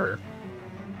recover.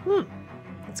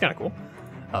 That's kind of cool.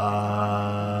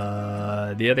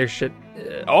 The other shit.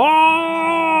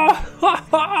 Oh,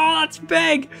 that's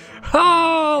big.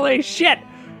 Holy shit.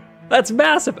 That's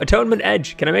massive. Atonement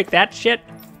Edge. Can I make that shit?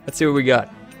 Let's see what we got.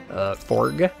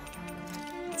 Forg.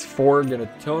 It's Forg and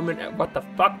Atonement. What the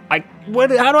fuck? How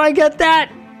do I get that?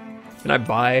 Can I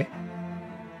buy?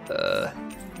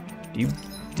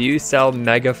 Do you sell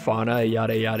megafauna?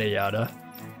 Yada yada yada.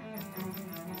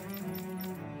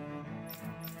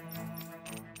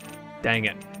 Dang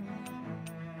it.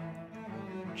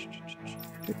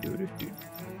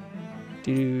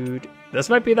 Dude. This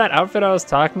might be that outfit I was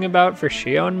talking about for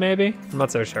Shion, maybe? I'm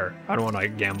not so sure. I don't want to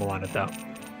gamble on it, though.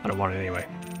 I don't want it anyway.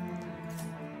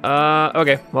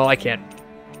 Okay. Well, I can't.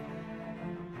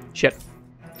 Shit.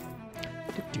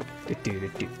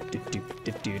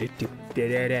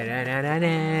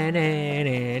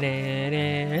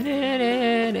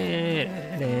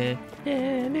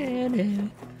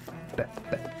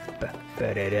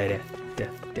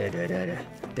 They're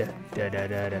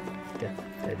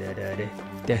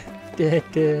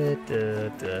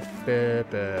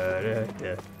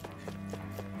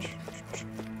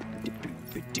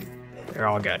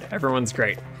all good. Everyone's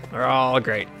great. They're all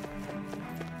great.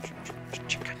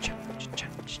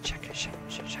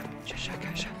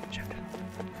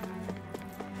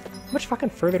 How much fucking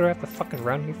further do I have to fucking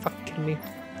run? Are you fucking kidding me?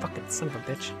 Fucking son of a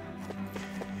bitch.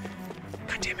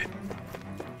 God damn it.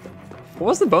 What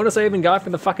was the bonus I even got for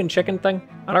the fucking chicken thing?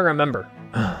 I don't remember.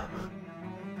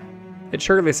 It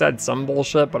surely said some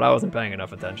bullshit, but I wasn't paying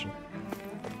enough attention.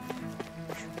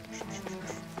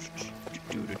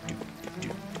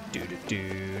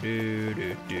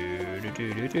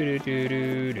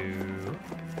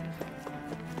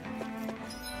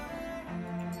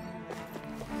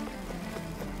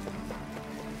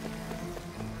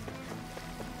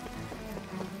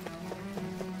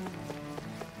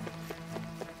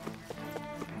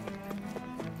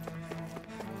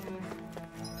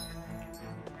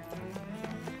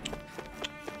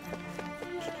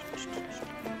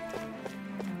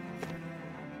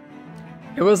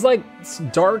 It was like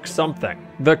dark something.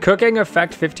 The cooking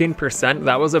effect 15%,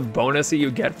 that was a bonus that you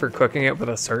get for cooking it with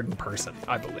a certain person,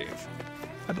 I believe.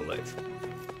 I believe.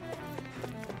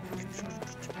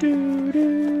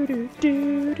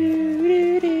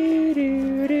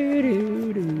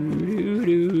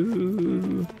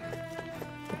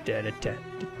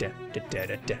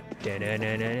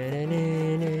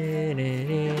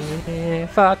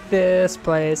 Fuck this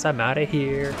place, I'm out of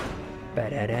here.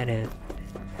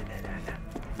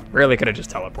 Really could have just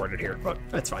teleported here, but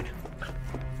that's fine.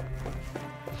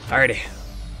 Alrighty.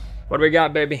 What do we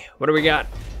got, baby? What do we got?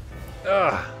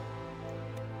 Ugh.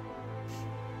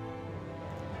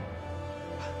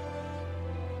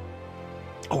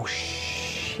 Oh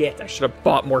shit, I should have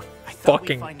bought more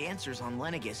fucking... We'd find answers on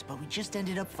Lenegus, but we just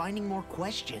ended up finding more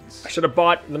questions. I should have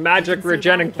bought the magic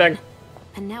regenning thing.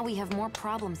 And now we have more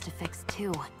problems to fix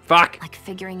too. Fuck. Like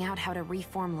figuring out how to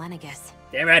reform Lenegus.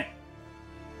 Damn it.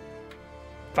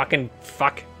 Fucking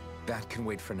fuck. That can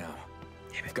wait for now.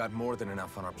 We've got more than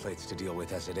enough on our plates to deal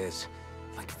with as it is.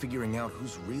 Like figuring out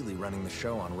who's really running the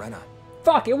show on Rena.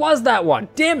 Fuck, it was that one.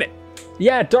 Damn it.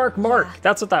 Yeah, Dark Mark. Yeah.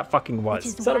 That's what that fucking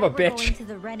was. Son of a bitch. Going to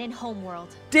the Renan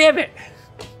homeworld. Damn it.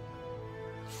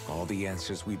 All the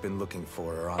answers we've been looking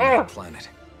for are on that planet.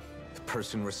 The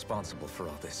person responsible for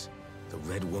all this. The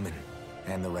Red Woman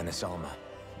and the Renaissance.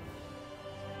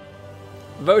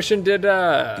 Votion, did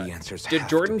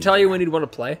Jordan tell you when he'd want to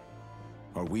play?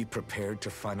 Are we prepared to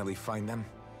finally find them?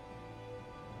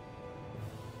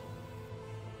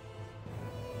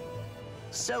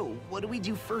 So, what do we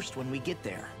do first when we get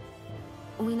there?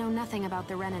 We know nothing about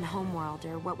the Renan homeworld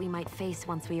or what we might face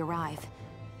once we arrive.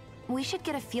 We should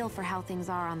get a feel for how things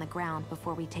are on the ground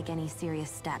before we take any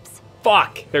serious steps.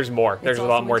 Fuck! There's more. There's a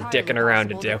lot more dicking around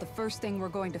to do. The first thing we're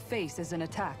going to face is an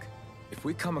attack. If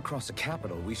we come across a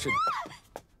capital, we should...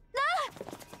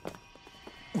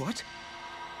 What?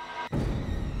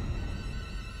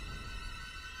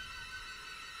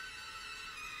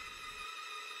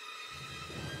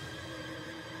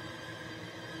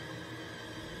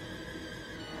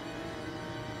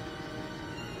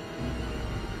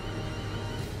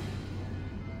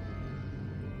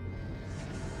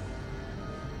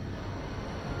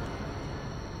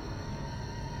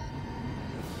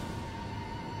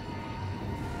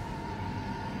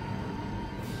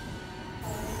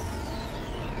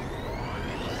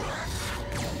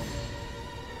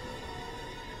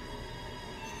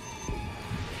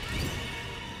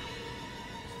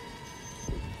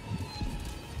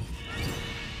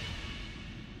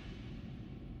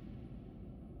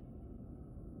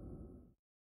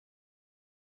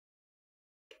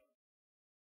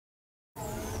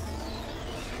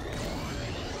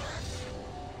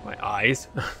 My eyes.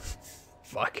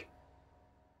 Fuck.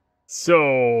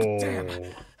 So... Damn.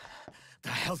 The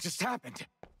hell just happened?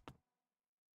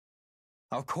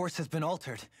 Our course has been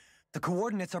altered. The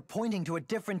coordinates are pointing to a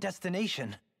different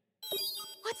destination.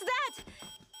 What's that?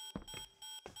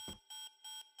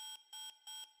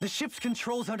 The ship's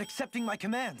controls aren't accepting my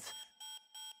commands.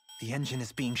 The engine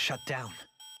is being shut down.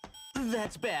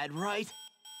 That's bad, right?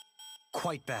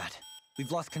 Quite bad.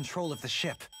 We've lost control of the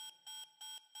ship.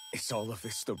 Is all of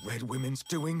this the Red Women's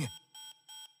doing?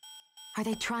 Are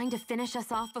they trying to finish us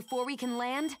off before we can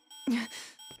land?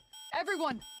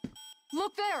 Everyone,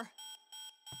 look there!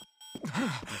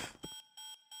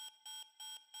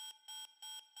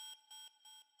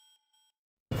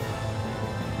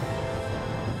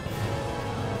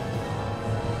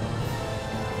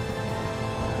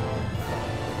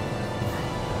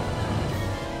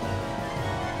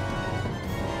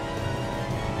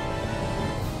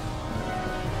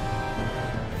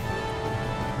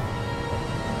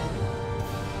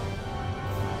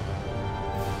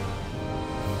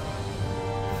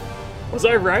 Was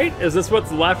I right? Is this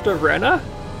what's left of Rena?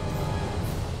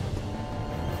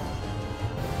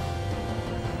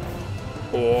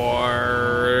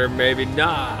 Or maybe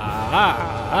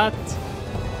not.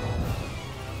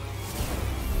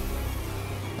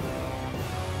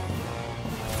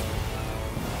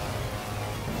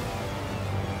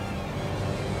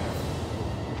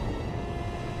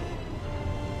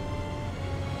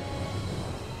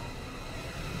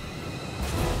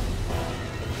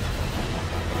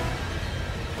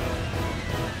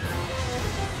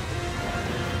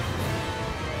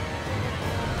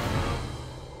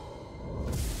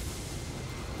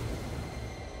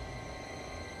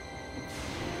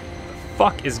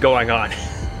 Fuck is going on?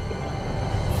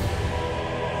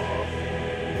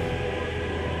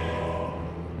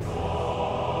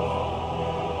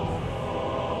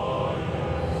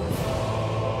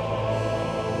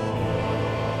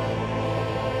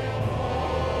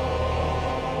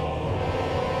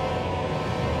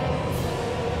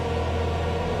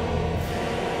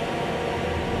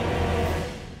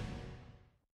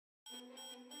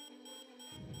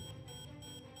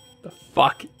 The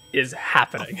fuck is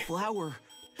happening? A flower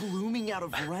blooming out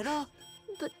of Rena?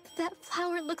 But that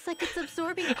flower looks like it's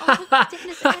absorbing all of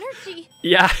Dana's energy.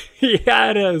 Yeah,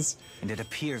 yeah, it is. And it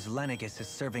appears Lenegis is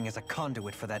serving as a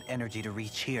conduit for that energy to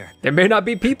reach here. There may not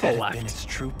be people Could that left. have been its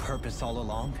true purpose all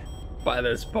along? By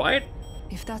this point?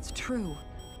 If that's true,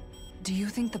 do you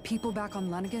think the people back on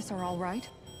Lenegis are all right?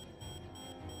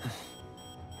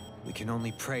 We can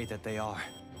only pray that they are.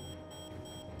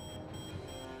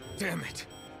 Damn it!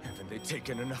 Haven't they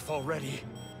taken enough already?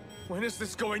 When is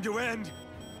this going to end?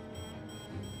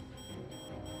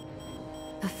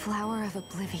 The Flower of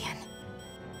Oblivion.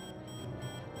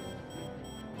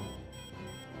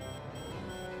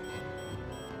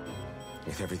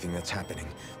 With everything that's happening,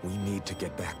 we need to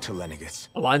get back to Lenegis.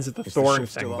 Aligns with the thorn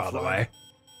thing, by the way.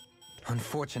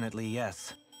 Unfortunately,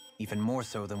 yes. Even more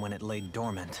so than when it lay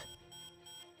dormant.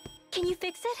 Can you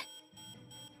fix it?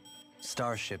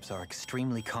 Starships are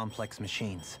extremely complex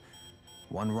machines.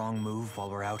 One wrong move while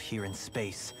we're out here in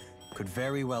space could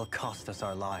very well cost us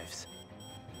our lives.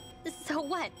 So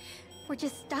what? We're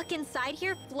just stuck inside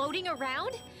here, floating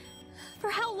around? For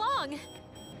how long?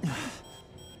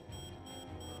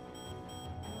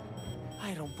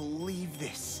 I don't believe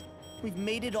this. We've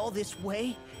made it all this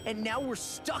way, and now we're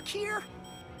stuck here?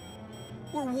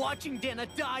 We're watching Dana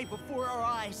die before our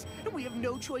eyes, and we have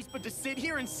no choice but to sit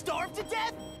here and starve to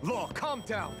death? Law, calm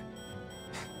down.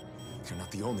 You're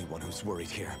not the only one who's worried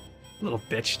here. Little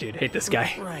bitch, dude. Hate this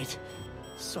guy. Right.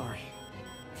 Sorry.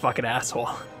 Fucking asshole.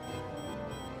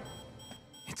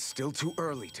 It's still too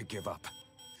early to give up.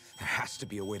 There has to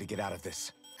be a way to get out of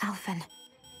this. Alphen.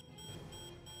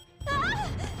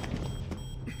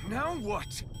 Now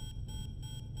what?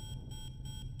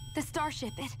 The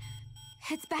starship,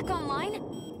 it's back online?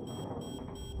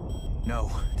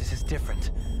 No, this is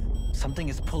different. Something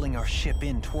is pulling our ship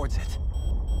in towards it.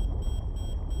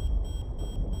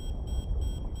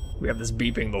 We have this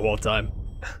beeping the whole time.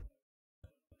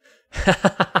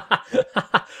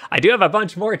 I do have a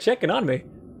bunch more chicken on me.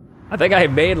 I think I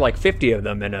made like 50 of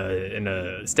them in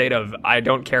a state of I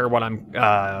don't care what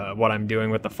I'm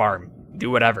doing with the farm.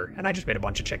 Do whatever. And I just made a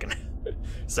bunch of chicken.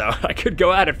 So I could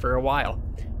go at it for a while.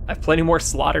 I have plenty more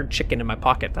slaughtered chicken in my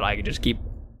pocket that I could just keep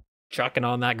chucking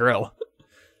on that grill.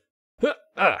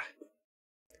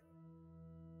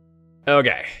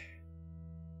 Okay.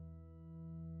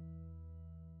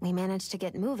 We managed to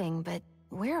get moving, but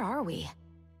where are we?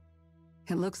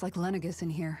 It looks like Lenegis in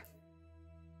here.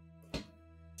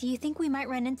 Do you think we might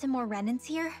run into more Renans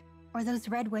here? Or those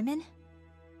red women?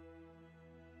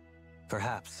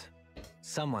 Perhaps.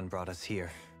 Someone brought us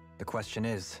here. The question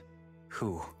is,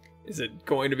 who? Is it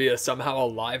going to be somehow a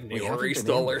live Neori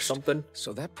still or something?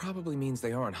 So that probably means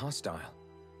they aren't hostile.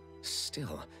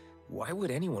 Still, why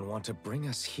would anyone want to bring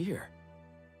us here?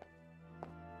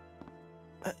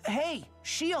 Hey,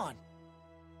 Shion!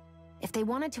 If they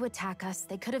wanted to attack us,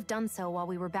 they could have done so while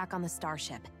we were back on the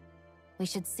starship. We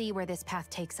should see where this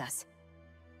path takes us.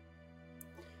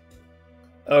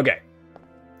 Okay.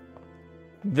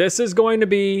 This is going to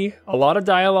be a lot of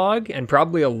dialogue and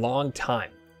probably a long time.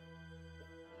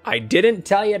 I didn't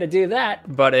tell you to do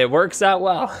that, but it works out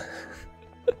well.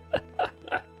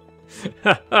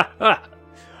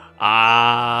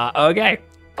 Okay.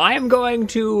 I am going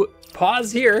to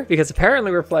pause here because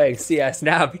apparently we're playing CS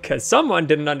now because someone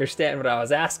didn't understand what I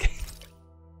was asking.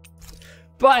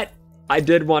 But I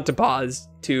did want to pause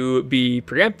to be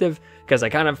preemptive because I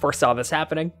kind of foresaw this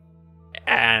happening.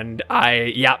 And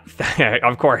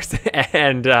of course.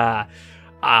 And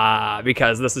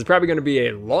because this is probably going to be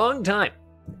a long time.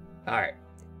 All right,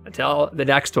 until the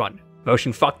next one.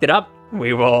 Motion fucked it up.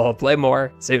 We will play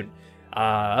more soon.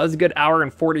 That was a good hour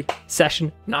and 40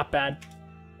 session. Not bad.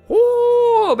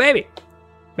 Woo, baby.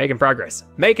 Making progress.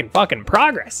 Making fucking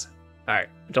progress. All right,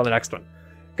 until the next one.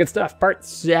 Good stuff. Part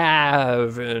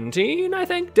 17, I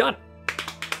think. Done.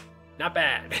 Not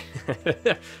bad.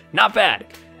 Not bad.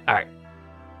 All right.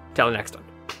 Till the next one.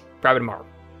 Probably tomorrow.